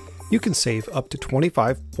cyclist, you can save up to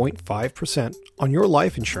 25.5% on your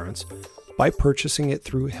life insurance by purchasing it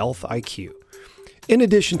through Health IQ. In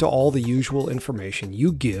addition to all the usual information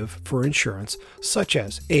you give for insurance, such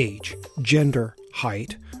as age, gender,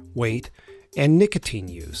 height, weight, and nicotine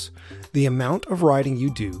use, the amount of riding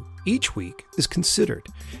you do each week is considered,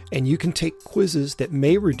 and you can take quizzes that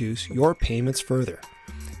may reduce your payments further.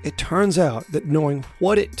 It turns out that knowing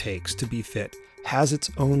what it takes to be fit has its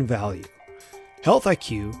own value. Health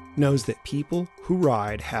IQ knows that people who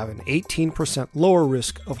ride have an 18% lower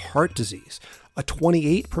risk of heart disease, a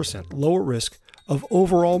 28% lower risk of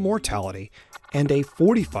overall mortality, and a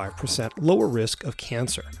 45% lower risk of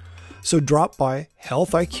cancer. So drop by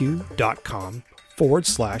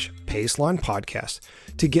healthiq.com/Paceline Podcast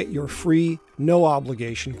to get your free, no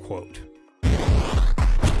obligation quote.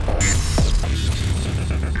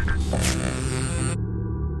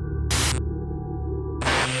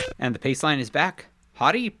 And the Paceline is back.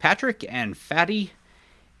 Hottie, Patrick, and Fatty.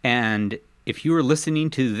 And if you are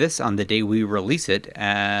listening to this on the day we release it,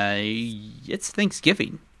 it's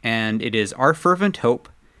Thanksgiving. And it is our fervent hope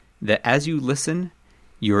that as you listen,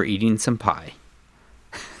 you're eating some pie.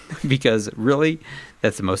 Because really,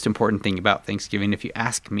 that's the most important thing about Thanksgiving, if you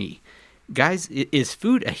ask me. Guys, is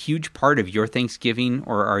food a huge part of your Thanksgiving,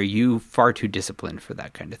 or are you far too disciplined for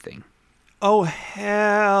that kind of thing? Oh,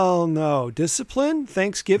 hell no. Discipline?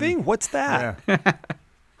 Thanksgiving? What's that? Yeah.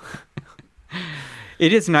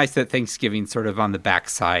 It is nice that Thanksgiving's sort of on the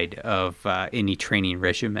backside of any training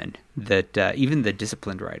regimen that even the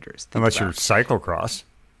disciplined riders think Unless about. you're cyclocross.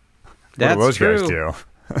 That's what do those true. guys do?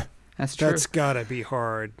 That's true. That's gotta be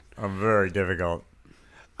hard. Very difficult.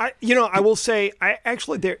 I will say,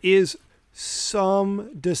 there is some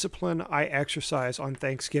discipline I exercise on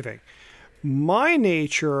Thanksgiving. My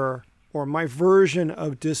nature, or my version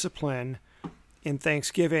of discipline in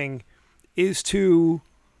Thanksgiving, is to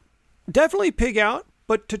definitely pig out,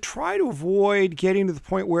 but to try to avoid getting to the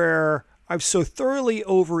point where I've so thoroughly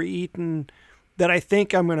overeaten that I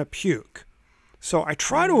think I'm going to puke. So I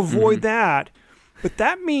try to avoid that, but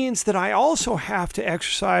that means that I also have to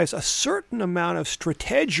exercise a certain amount of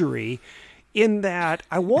strategery in that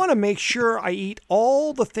I want to make sure I eat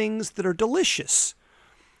all the things that are delicious.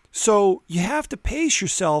 So you have to pace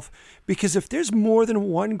yourself, because if there's more than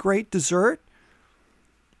one great dessert,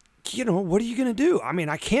 what are you going to do? I mean,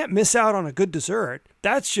 I can't miss out on a good dessert.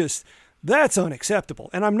 That's unacceptable.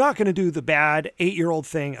 And I'm not going to do the bad 8-year-old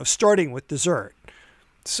thing of starting with dessert.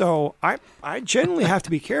 So I generally have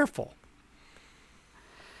to be careful.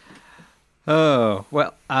 Oh,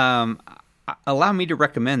 well, allow me to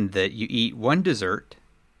recommend that you eat one dessert,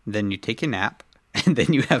 then you take a nap, and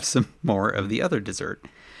then you have some more of the other dessert.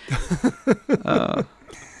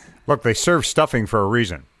 Look, they serve stuffing for a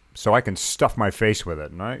reason, so I can stuff my face with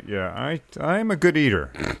it. And I'm a good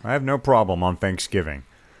eater. I have no problem on Thanksgiving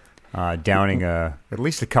downing at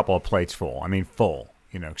least a couple of plates full. I mean, full,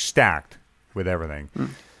 stacked with everything.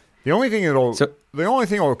 The only thing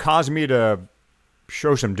that'll cause me to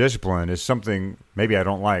show some discipline is something maybe I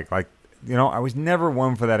don't like. Like, I was never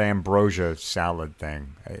one for that ambrosia salad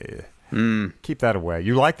thing. Keep that away.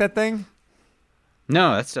 You like that thing?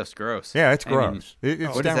 No, that stuff's gross. Yeah, it's gross.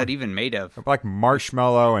 What is that even made of? Like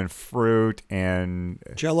marshmallow and fruit and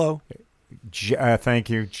Jell-O. Thank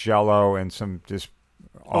you, Jell-O, and some just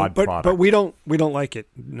odd product. But we don't like it.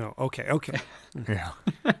 No. Okay. Yeah.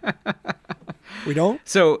 We don't?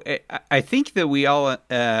 So I think that we all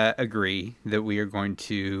agree that we are going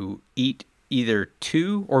to eat either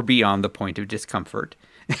to or beyond the point of discomfort.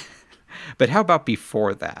 But how about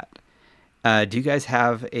before that? Do you guys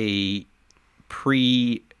have a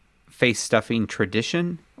pre-face stuffing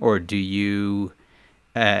tradition, or do you,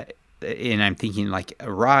 and I'm thinking like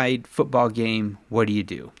a ride, football game, what do you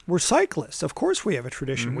do? We're cyclists. Of course we have a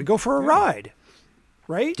tradition. We go for a ride,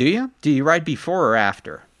 right? Do you? Do you ride before or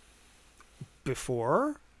after?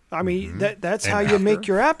 Before. I mean, that's how you make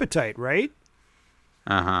your appetite, right?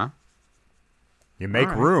 Uh-huh. You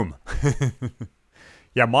make room.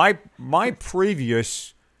 Yeah, my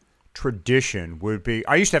previous tradition would be,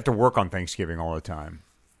 I used to have to work on Thanksgiving all the time.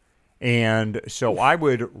 And so I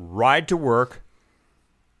would ride to work,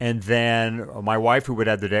 and then my wife, who would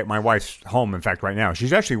have the day, my wife's home, in fact, right now.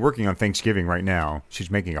 She's actually working on Thanksgiving right now.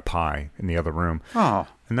 She's making a pie in the other room. Oh,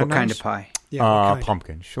 what kind of pie? Yeah,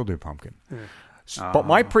 pumpkin. She'll do pumpkin. But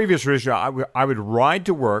my previous tradition, I would ride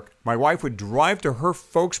to work. My wife would drive to her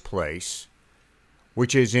folks' place,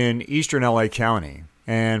 which is in eastern L.A. County.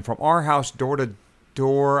 And from our house door to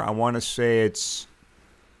door, I want to say it's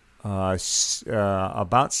about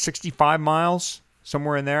 65 miles,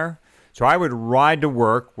 somewhere in there. So I would ride to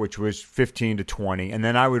work, which was 15 to 20, and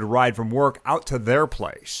then I would ride from work out to their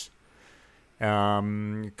place.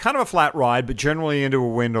 Kind of a flat ride, but generally into a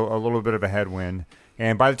wind, a little bit of a headwind.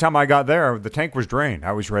 And by the time I got there, the tank was drained.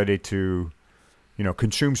 I was ready to,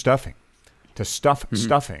 consume stuffing, to stuff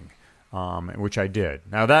stuffing, which I did.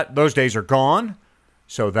 Now those days are gone,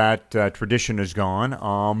 so that tradition is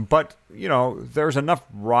gone. But there's enough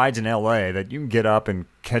rides in L.A. that you can get up and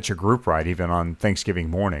catch a group ride even on Thanksgiving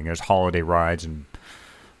morning. There's holiday rides and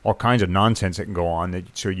all kinds of nonsense that can go on,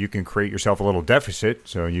 so you can create yourself a little deficit,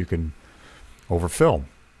 so you can overfill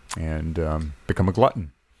and become a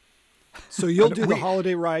glutton. So you'll do the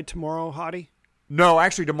holiday ride tomorrow, Hottie? No,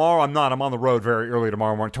 actually, tomorrow I'm not. I'm on the road very early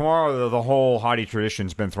tomorrow morning. Tomorrow, the whole Hottie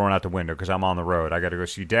tradition's been thrown out the window because I'm on the road. I got to go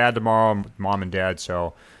see Dad tomorrow, Mom and Dad,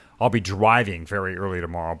 so I'll be driving very early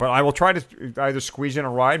tomorrow. But I will try to either squeeze in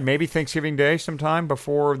a ride, maybe Thanksgiving Day sometime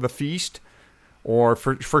before the feast, or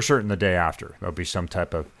for certain the day after. There'll be some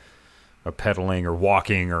type of pedaling or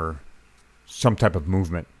walking or some type of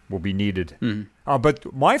movement will be needed.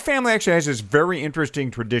 But my family actually has this very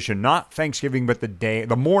interesting tradition, not Thanksgiving, but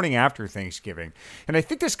the morning after Thanksgiving. And I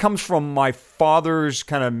think this comes from my father's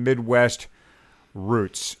kind of Midwest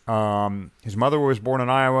roots. His mother was born in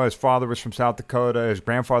Iowa. His father was from South Dakota. His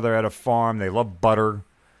grandfather had a farm. They loved butter.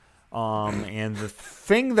 And the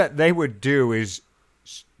thing that they would do is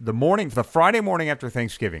the Friday morning after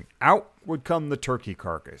Thanksgiving, out would come the turkey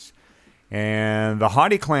carcass. And the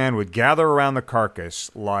Hottie clan would gather around the carcass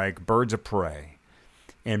like birds of prey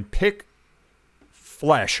and pick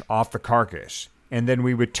flesh off the carcass. And then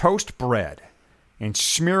we would toast bread and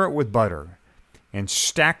smear it with butter and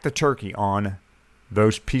stack the turkey on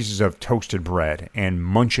those pieces of toasted bread and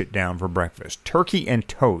munch it down for breakfast. Turkey and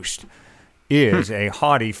toast is a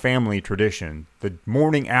Hottie family tradition the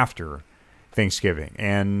morning after Thanksgiving.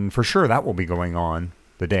 And for sure that will be going on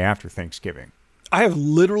the day after Thanksgiving. I have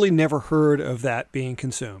literally never heard of that being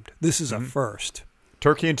consumed. This is a first.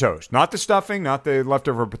 Turkey and toast. Not the stuffing, not the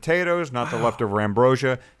leftover potatoes, not the leftover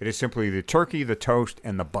ambrosia. It is simply the turkey, the toast,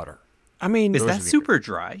 and the butter. I mean, is that super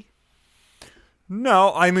dry?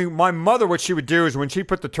 No, I mean, my mother, what she would do is when she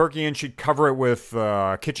put the turkey in, she'd cover it with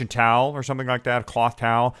a kitchen towel or something like that, a cloth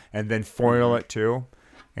towel, and then foil it too.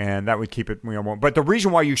 And that would keep it, but the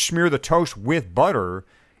reason why you smear the toast with butter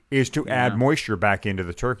is to add moisture back into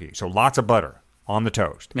the turkey. So lots of butter on the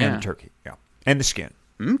toast and the turkey, and the skin.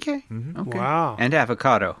 Okay. Okay. Wow. And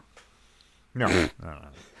avocado. No,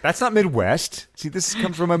 that's not Midwest. See, this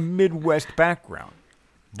comes from a Midwest background.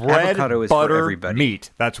 Bread, avocado is butter, for everybody. Meat.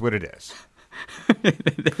 That's what it is.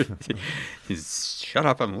 Shut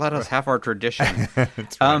up and let us have our tradition.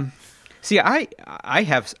 Right. See, I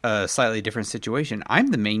have a slightly different situation. I'm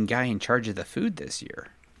the main guy in charge of the food this year.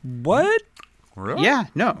 What? Really? Yeah.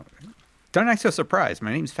 No. Don't act so surprised.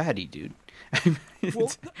 My name's Fatty, dude.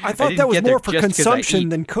 Well, I thought that was more for consumption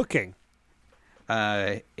than cooking.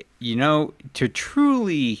 To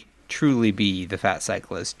truly be the fat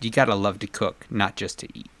cyclist, you gotta love to cook, not just to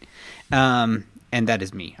eat. And that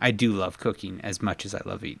is me. I do love cooking as much as I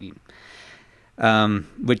love eating.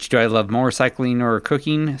 Which do I love more, cycling or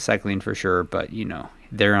cooking? Cycling for sure, but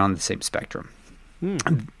they're on the same spectrum.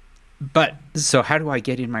 But so how do I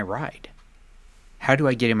get in my ride? How do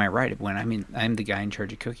I get in my ride when I'm the guy in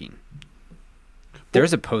charge of cooking?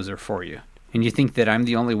 There's a poser for you. And you think that I'm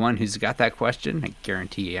the only one who's got that question? I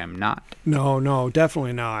guarantee I'm not. No,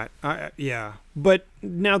 definitely not. Yeah. But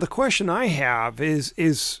now the question I have is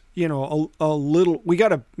a little, we got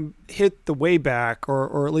to hit the way back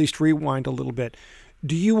or at least rewind a little bit.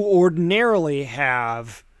 do you ordinarily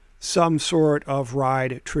have some sort of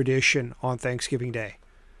ride tradition on Thanksgiving Day?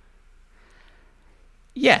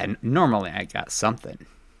 Yeah, normally I got something.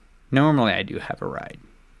 Normally I do have a ride.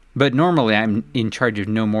 But normally I'm in charge of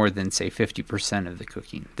no more than, say, 50% of the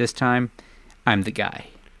cooking. This time, I'm the guy.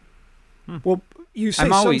 Well, you say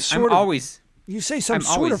you say some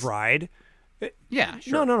sort of ride. Yeah,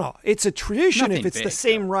 sure. No. It's a tradition Nothing if it's big, the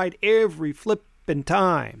same ride every flippin'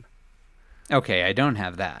 time. Okay, I don't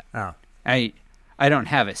have that. Oh. I don't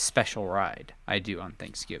have a special ride I do on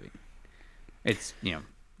Thanksgiving. It's, Do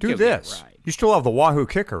give me a this. ride. You still have the Wahoo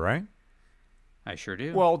kicker, right? I sure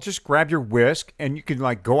do. Well, just grab your whisk, and you can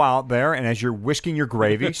go out there, and as you're whisking your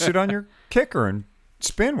gravy, sit on your kicker and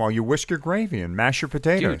spin while you whisk your gravy and mash your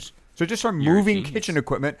potatoes. Dude, so just start you're a moving genius. kitchen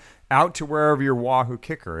equipment out to wherever your Wahoo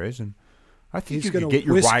kicker is, and I think He's you going can to get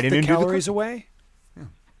your whisk ride in the and do the calories cooking. away.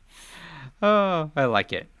 Oh, I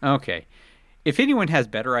like it. Okay. If anyone has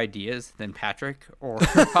better ideas than Patrick or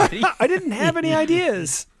Hottie, I didn't have any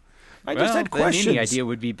ideas. I just had then questions. any idea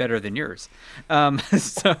would be better than yours.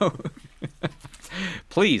 So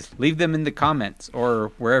please leave them in the comments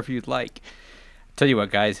or wherever you'd like. Tell you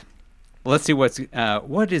what, guys, let's see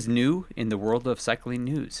what is new in the world of cycling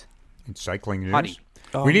news. In cycling news. Hottie.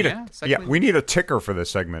 We need a ticker for this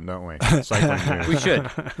segment, don't we? Cycling news. We should.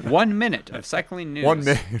 1 minute of cycling news. 1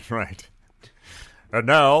 minute, right? And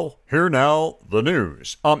now, the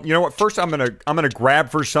news. You know what? First, I'm gonna grab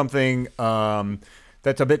for something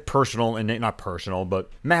that's a bit personal, and not personal, but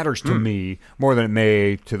matters to me more than it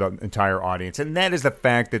may to the entire audience, and that is the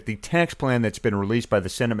fact that the tax plan that's been released by the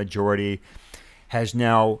Senate majority has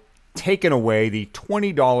now taken away the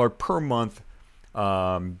 $20 per month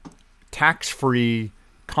tax-free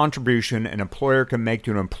contribution an employer can make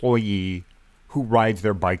to an employee who rides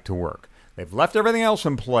their bike to work. They've left everything else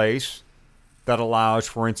in place that allows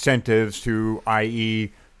for incentives to,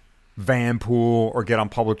 i.e., van pool or get on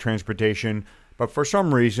public transportation. But for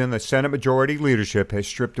some reason, the Senate majority leadership has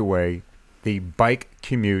stripped away the bike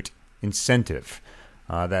commute incentive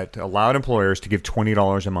that allowed employers to give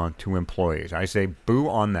 $20 a month to employees. I say boo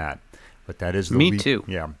on that. But that is the Me too.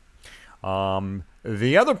 Yeah.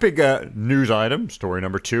 The other big news item, story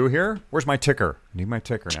number 2 here. Where's my ticker? I need my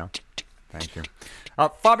ticker now. Thank you.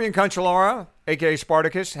 Fabian Cancellara, a.k.a.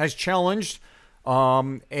 Spartacus, has challenged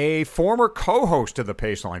a former co-host of the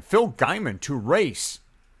Paceline, Phil Gaiman, to race.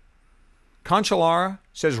 Cancellara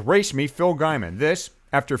says, "Race me, Phil Gaiman." This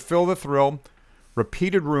after Phil the Thrill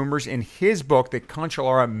repeated rumors in his book that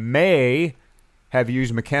Cancellara may have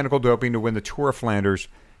used mechanical doping to win the Tour of Flanders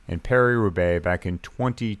and Paris-Roubaix back in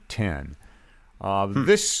 2010.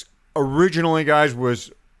 This originally, guys,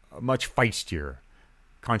 was much feistier.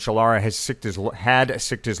 Cancellara had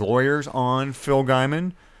sicked his lawyers on Phil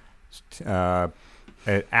Gaiman,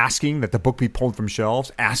 asking that the book be pulled from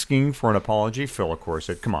shelves, asking for an apology. Phil, of course,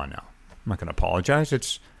 said, "Come on now, I'm not going to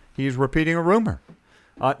apologize. He's repeating a rumor."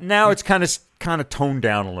 Now it's kind of toned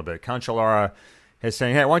down a little bit. Cancellara is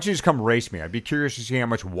saying, "Hey, why don't you just come race me? I'd be curious to see how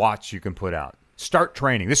much watts you can put out. Start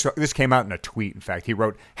training." This came out in a tweet. In fact, he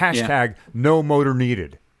wrote hashtag no motor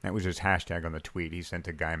needed. That was his hashtag on the tweet he sent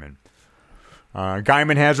to Gaiman.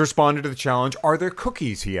 Gaiman has responded to the challenge. "Are there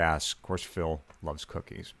cookies?" he asks. Of course, Phil loves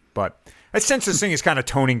cookies. But I sense this thing is kind of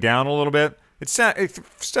toning down a little bit.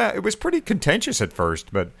 It was pretty contentious at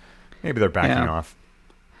first, but maybe they're backing off.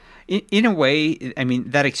 In a way, I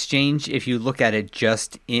mean, that exchange, if you look at it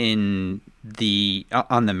just on the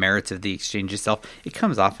merits of the exchange itself, it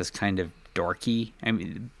comes off as kind of dorky. I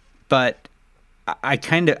mean, but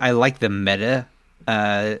I like the meta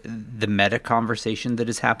conversation that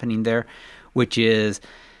is happening there, which is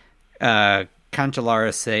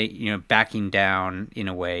Cancellara backing down in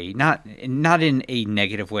a way, not in a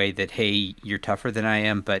negative way that, hey, you're tougher than I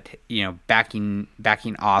am, but backing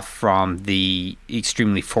off from the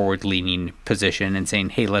extremely forward-leaning position and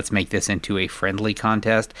saying, hey, let's make this into a friendly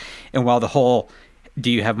contest. And while the whole "do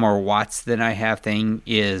you have more watts than I have" thing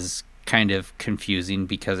is kind of confusing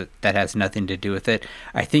because that has nothing to do with it,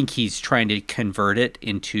 I think he's trying to convert it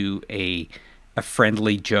into a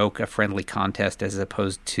friendly joke, a friendly contest, as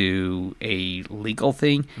opposed to a legal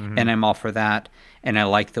thing. Mm-hmm. And I'm all for that. And I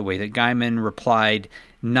like the way that Gaiman replied,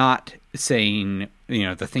 not saying,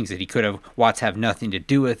 the things that he could have, watts have nothing to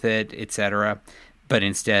do with it, etc., but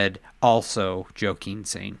instead also joking,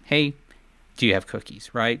 saying, hey, do you have cookies,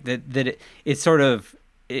 right? That it's sort of,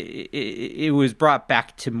 it was brought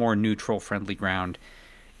back to more neutral, friendly ground.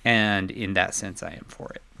 And in that sense, I am for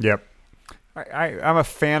it. Yep. I'm a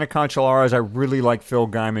fan of Cancellara's. I really like Phil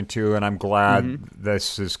Gaiman too, and I'm glad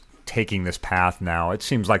this is taking this path now. It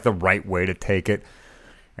seems like the right way to take it.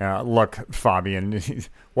 Look, Fabian,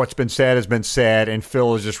 what's been said has been said, and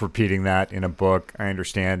Phil is just repeating that in a book. I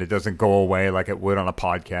understand it doesn't go away like it would on a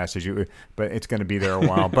podcast, but it's going to be there a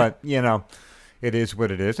while. But it is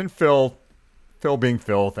what it is. And Phil being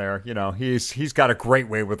Phil, there, he's got a great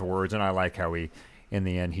way with words, and I like how in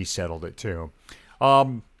the end, he settled it too.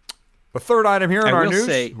 The third item here in our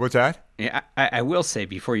news. What's that? Yeah, I will say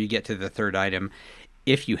before you get to the third item,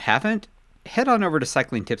 if you haven't, head on over to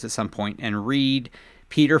Cycling Tips at some point and read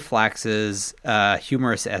Peter Flax's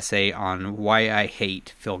humorous essay on why I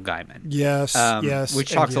hate Phil Gaiman. Yes, yes.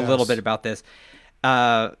 Which talks a little bit about this.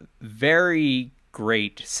 Very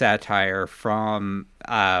great satire from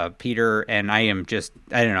Peter, and I'm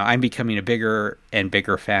becoming a bigger and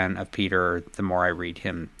bigger fan of Peter the more I read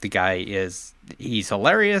him. The guy he's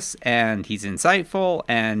hilarious, and he's insightful,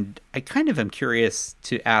 and I kind of am curious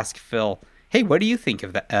to ask Phil, hey, what do you think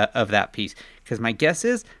of that piece? Because my guess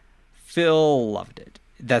is Phil loved it.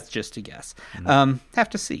 That's just a guess. Have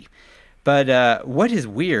to see. But what is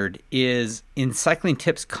weird is in Cycling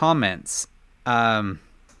Tips comments,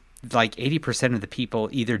 like 80% of the people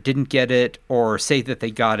either didn't get it or say that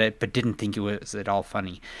they got it but didn't think it was at all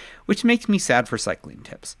funny, which makes me sad for Cycling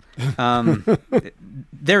Tips.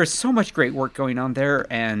 There is so much great work going on there,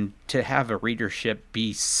 and to have a readership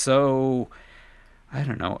be so, I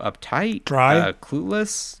don't know, uptight, dry,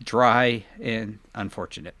 clueless, dry, and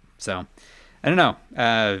unfortunate. So, I don't know.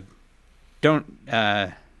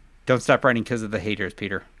 Don't stop writing because of the haters,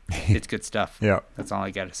 Peter. It's good stuff. Yeah, that's all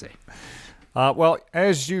I got to say. Well,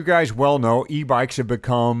 as you guys well know, e-bikes have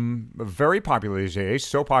become very popular these days.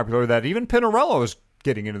 So popular that even Pinarello is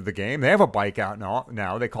getting into the game. They have a bike out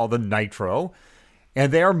now. They call the Nitro,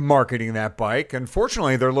 and they are marketing that bike.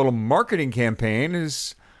 Unfortunately, their little marketing campaign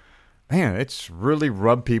is, it's really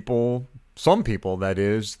rubbed some people, that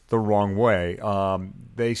is, the wrong way.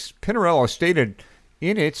 Pinarello stated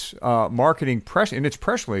in its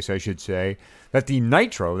press release, I should say, that the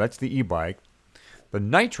Nitro, that's the e-bike, the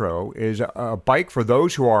Nitro is a bike for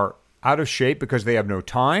those who are out of shape because they have no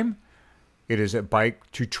time. It is a bike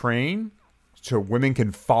to train, so women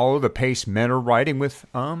can follow the pace men are riding with,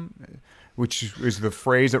 which is the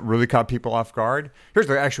phrase that really caught people off guard. Here's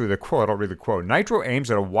the quote. I'll read the quote. Nitro aims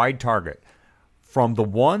at a wide target, from the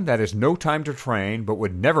one that has no time to train but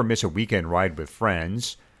would never miss a weekend ride with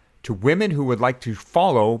friends, to women who would like to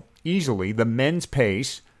follow easily the men's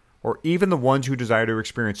pace, or even the ones who desire to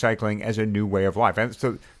experience cycling as a new way of life. And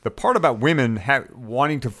so the part about women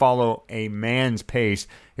wanting to follow a man's pace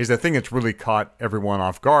is the thing that's really caught everyone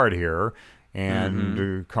off guard here,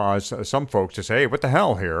 and caused some folks to say, hey, what the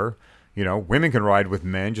hell here? Women can ride with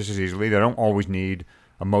men just as easily. They don't always need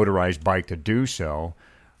a motorized bike to do so.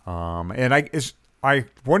 One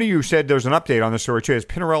of you said there's an update on this story too. Has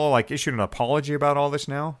Pinarello issued an apology about all this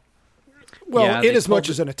now? Well, yeah, in as much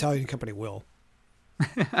as an Italian company will.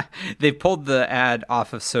 They pulled the ad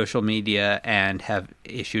off of social media and have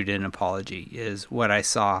issued an apology, is what I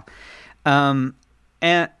saw. And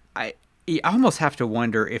I almost have to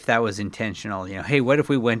wonder if that was intentional. Hey, what if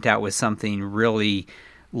we went out with something really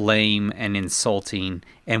lame and insulting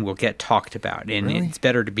and will get talked about? And It's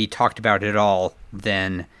better to be talked about at all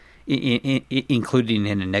than including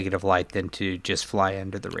in a negative light than to just fly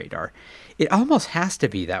under the radar. It almost has to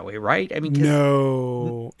be that way, right?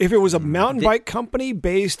 No. If it was a mountain bike company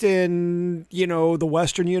based in, the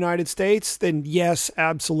Western United States, then yes,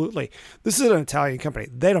 absolutely. This is an Italian company.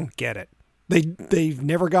 They don't get it. They've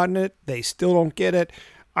never gotten it. They still don't get it.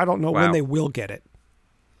 I don't know when they will get it.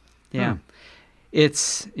 Yeah.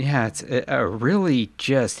 It's a really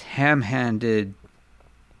just ham-handed,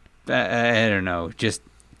 I don't know, just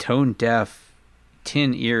tone-deaf,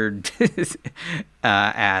 tin-eared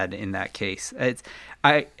ad in that case.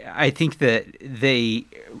 I think that they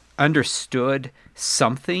understood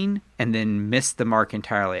something and then missed the mark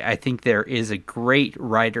entirely. I think there is a great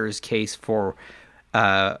writer's case for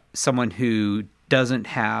someone who doesn't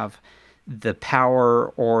have the power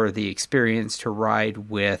or the experience to ride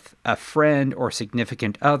with a friend or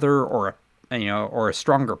significant other, or a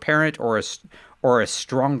stronger parent, or a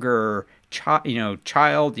stronger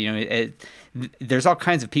child. There's all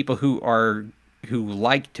kinds of people who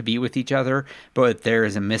like to be with each other, but there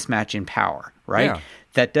is a mismatch in power, right? Yeah.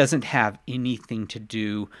 That doesn't have anything to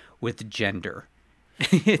do with gender.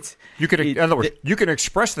 In other words, you can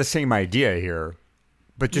express the same idea here,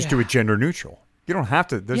 but just do it gender neutral. You don't have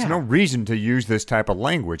to. There's no reason to use this type of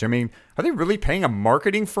language. Are they really paying a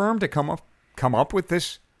marketing firm to come up with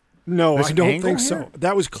this? No, I don't think so.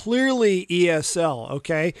 That was clearly ESL.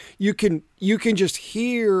 Okay, you can just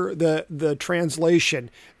hear the translation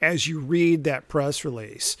as you read that press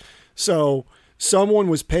release. So someone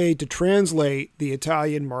was paid to translate the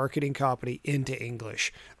Italian marketing copy into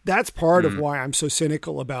English. That's part of why I'm so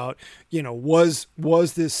cynical about, was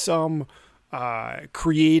this some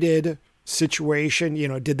created situation?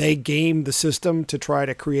 Did they game the system to try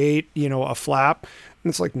to create, a flap? And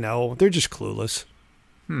it's like, no, they're just clueless.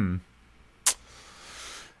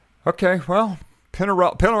 Okay, well,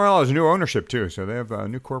 Pinarello has new ownership too, so they have a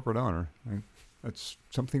new corporate owner. That's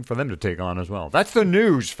something for them to take on as well. That's the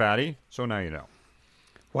news, Fatty. So now you know.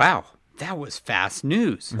 Wow, that was fast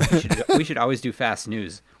news. We should always do fast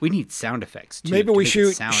news. We need sound effects too. Maybe we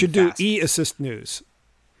should do e-assist news.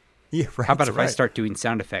 Yeah, right, How about if I start doing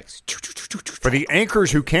sound effects? For the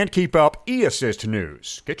anchors who can't keep up, e-assist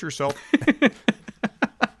news. Get yourself...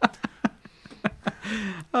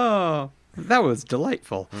 Oh, that was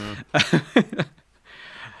delightful.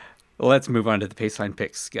 Let's move on to the Paceline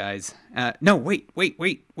picks, guys. No, wait.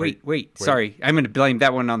 Sorry, I'm going to blame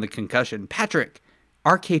that one on the concussion. Patrick,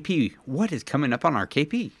 RKP, what is coming up on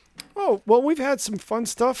RKP? Oh, well, we've had some fun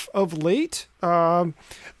stuff of late.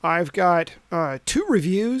 I've got 2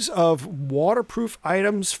 reviews of waterproof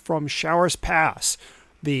items from Showers Pass,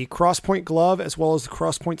 the Crosspoint glove as well as the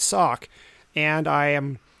Crosspoint sock. And I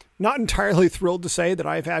am not entirely thrilled to say that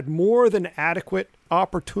I've had more than adequate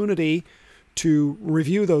opportunity to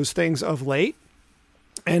review those things of late,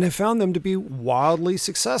 and have found them to be wildly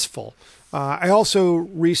successful. I also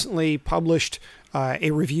recently published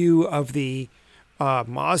a review of the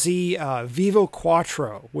Mozzie Vivo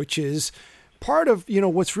Quattro, which is part of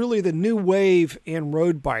what's really the new wave in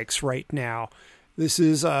road bikes right now. This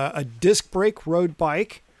is a disc brake road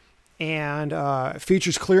bike, and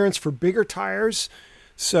features clearance for bigger tires.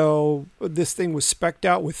 So this thing was spec'd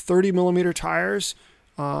out with 30 millimeter tires.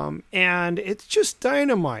 And it's just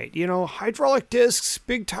dynamite, hydraulic discs,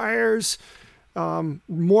 big tires,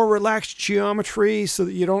 more relaxed geometry so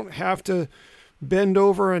that you don't have to bend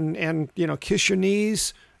over and kiss your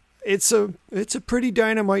knees. It's a pretty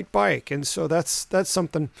dynamite bike. And so that's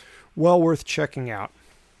something well worth checking out.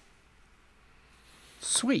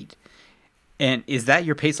 Sweet. And is that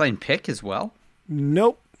your Paceline pick as well?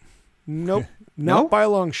 Nope. Not by a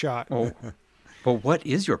long shot. Oh. Well, what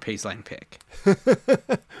is your Paceline pick?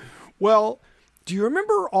 Well, do you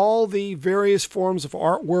remember all the various forms of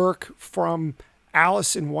artwork from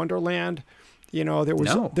Alice in Wonderland?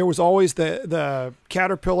 There was always the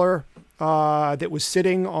caterpillar that was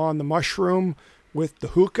sitting on the mushroom with the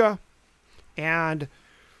hookah. And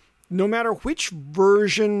no matter which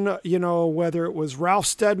version, whether it was Ralph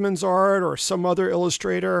Steadman's art or some other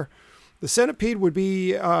illustrator, the centipede would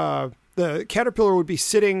be, the caterpillar would be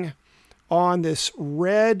sitting on this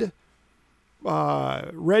red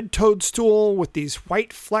toadstool with these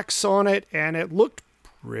white flecks on it, and it looked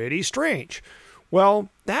pretty strange. Well,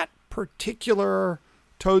 that particular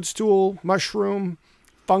toadstool, mushroom,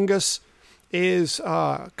 fungus is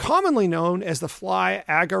commonly known as the fly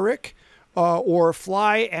agaric or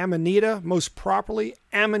fly amanita, most properly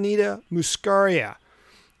Amanita muscaria.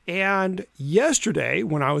 And yesterday,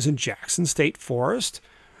 when I was in Jackson State Forest,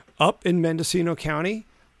 up in Mendocino County,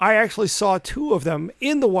 I actually saw 2 of them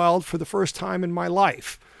in the wild for the first time in my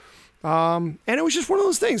life. And it was just one of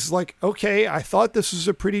those things. It's like, okay, I thought this was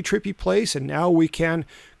a pretty trippy place, and now we can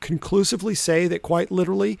conclusively say that quite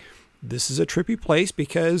literally, this is a trippy place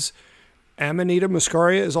because Amanita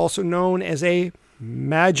muscaria is also known as a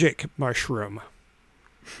magic mushroom.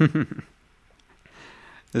 So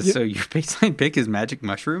your Paceline pick is magic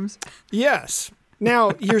mushrooms? Yes.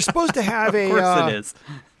 Now, you're supposed to have Of course it is.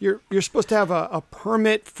 You're supposed to have a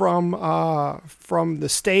permit from the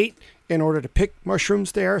state in order to pick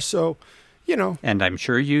mushrooms there. So, And I'm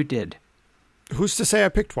sure you did. Who's to say I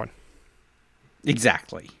picked one?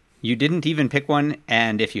 Exactly. You didn't even pick one,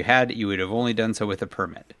 and if you had, you would have only done so with a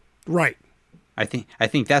permit. Right. I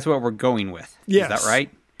think that's what we're going with. Yes. Is that right?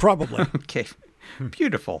 Probably. Okay.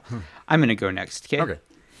 Beautiful. I'm going to go next, okay? Okay.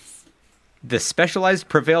 The Specialized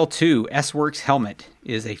Prevail 2 S-Works helmet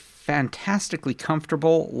is a fantastically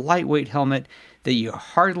comfortable, lightweight helmet that you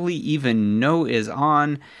hardly even know is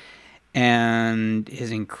on, and is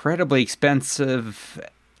incredibly expensive,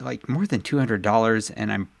 like more than $200,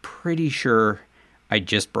 and I'm pretty sure I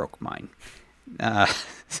just broke mine.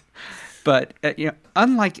 But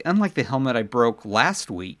unlike the helmet I broke last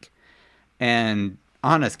week, and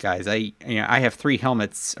honest guys, I have 3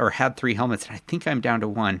 helmets, or had 3 helmets, and I think I'm down to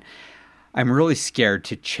 1. I'm really scared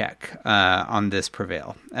to check on this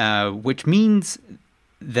Prevail, which means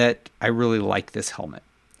that I really like this helmet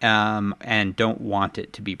and don't want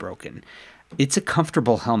it to be broken. It's a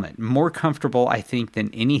comfortable helmet, more comfortable, I think, than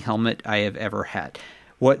any helmet I have ever had.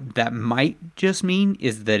 What that might just mean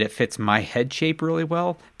is that it fits my head shape really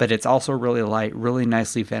well, but it's also really light, really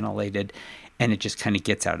nicely ventilated, and it just kind of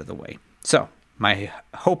gets out of the way. So my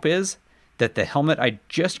hope is that the helmet I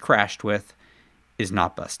just crashed with is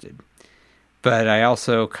not busted. But I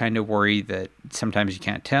also kind of worry that sometimes you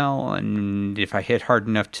can't tell, and if I hit hard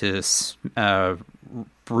enough to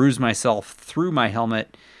bruise myself through my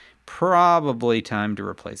helmet, probably time to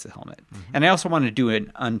replace the helmet. Mm-hmm. And I also want to do an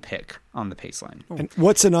unpick on the Paceline. And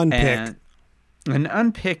what's an unpick? And an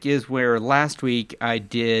unpick is where last week I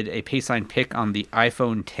did a Paceline pick on the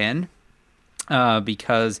iPhone 10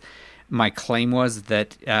 because my claim was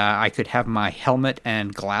that I could have my helmet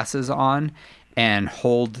and glasses on and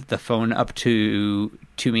hold the phone up to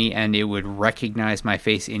me, and it would recognize my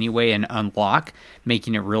face anyway and unlock,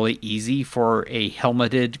 making it really easy for a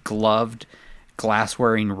helmeted, gloved,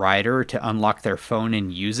 glass-wearing rider to unlock their phone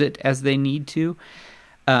and use it as they need to.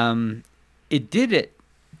 It did it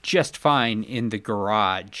just fine in the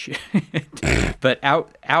garage, but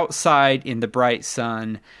outside in the bright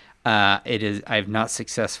sun, I've not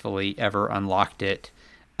successfully ever unlocked it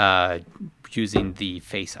using the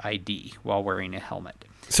Face ID while wearing a helmet.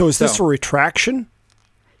 So is this a retraction?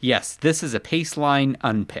 Yes, this is a Paceline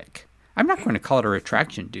unpick. I'm not going to call it a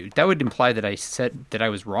retraction, dude. That would imply that I said that I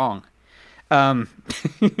was wrong. But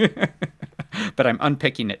I'm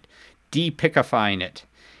unpicking it, depickifying it.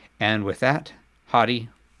 And with that, Hottie,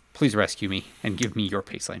 please rescue me and give me your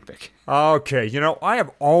Paceline pick. Okay, I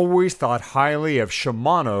have always thought highly of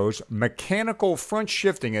Shimano's mechanical front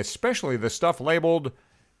shifting, especially the stuff labeled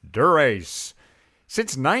Durace.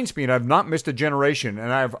 Since 9-speed, I've not missed a generation,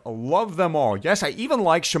 and I've loved them all. Yes, I even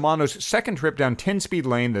like Shimano's second trip down 10-speed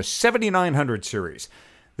lane, the 7900 series.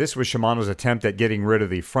 This was Shimano's attempt at getting rid of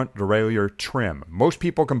the front derailleur trim. Most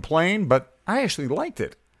people complain, but I actually liked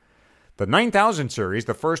it. The 9000 series,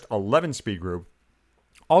 the first 11-speed group,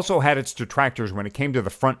 also had its detractors when it came to the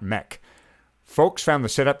front mech. Folks found the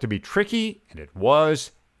setup to be tricky, and it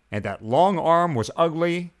was, and that long arm was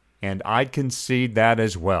ugly, and I'd concede that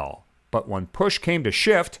as well. But when push came to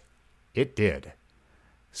shift, it did.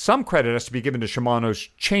 Some credit has to be given to Shimano's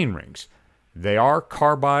chainrings. They are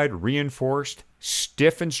carbide reinforced,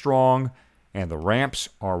 stiff and strong, and the ramps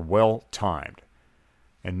are well timed.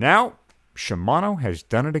 And now, Shimano has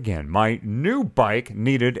done it again. My new bike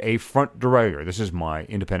needed a front derailleur. This is my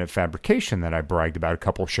independent fabrication that I bragged about a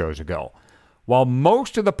couple shows ago. While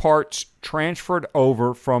most of the parts transferred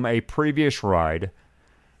over from a previous ride,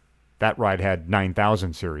 that ride had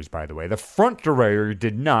 9000 series, by the way. The front derailleur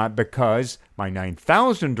did not, because my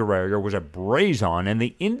 9000 derailleur was a braze-on, and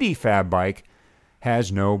the Indy Fab bike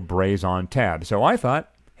has no braze-on tab. So I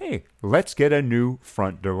thought, hey, let's get a new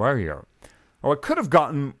front derailleur. Well, I could have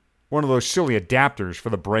gotten one of those silly adapters for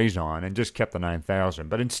the braze-on and just kept the 9000.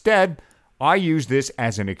 But instead, I used this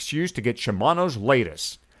as an excuse to get Shimano's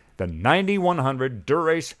latest, the 9100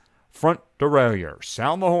 Durace front derailleur.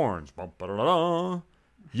 Sound the horns. Ba-ba-da-da.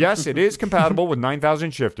 Yes, it is compatible with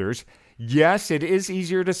 9000 shifters. Yes, it is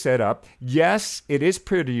easier to set up. Yes, it is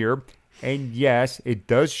prettier. And yes, it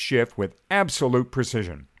does shift with absolute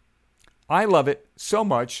precision. I love it so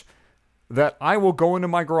much that I will go into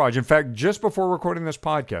my garage. In fact, just before recording this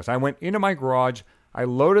podcast, I went into my garage, I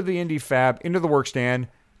loaded the Indy Fab into the workstand,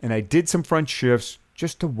 and I did some front shifts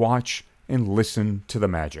just to watch and listen to the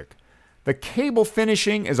magic. The cable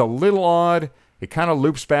finishing is a little odd. It kind of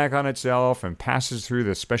loops back on itself and passes through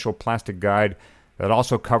the special plastic guide that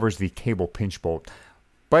also covers the cable pinch bolt.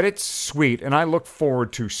 But it's sweet, and I look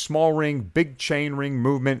forward to small ring, big chain ring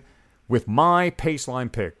movement with my Paceline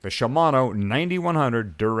pick, the Shimano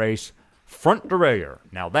 9100 Durace front derailleur.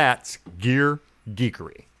 Now that's gear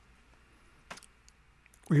geekery.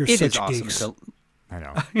 We're It such is awesome. geeks. I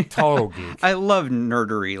know. Total geek. I love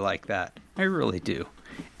nerdery like that. I really do.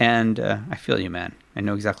 And I feel you, man. I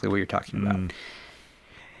know exactly what you're talking about.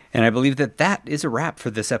 And I believe that is a wrap for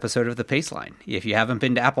this episode of The Paceline. If you haven't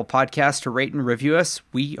been to Apple Podcasts to rate and review us,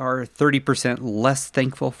 we are 30% less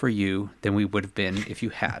thankful for you than we would have been if you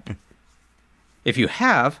had. If you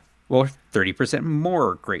have, well, 30%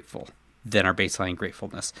 more grateful than our baseline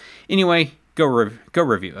gratefulness. Anyway, go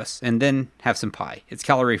review us and then have some pie. It's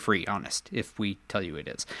calorie-free, honest, if we tell you it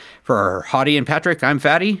is. For Hottie and Patrick, I'm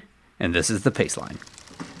Fatty, and this is The Paceline.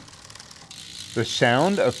 The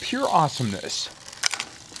sound of pure awesomeness.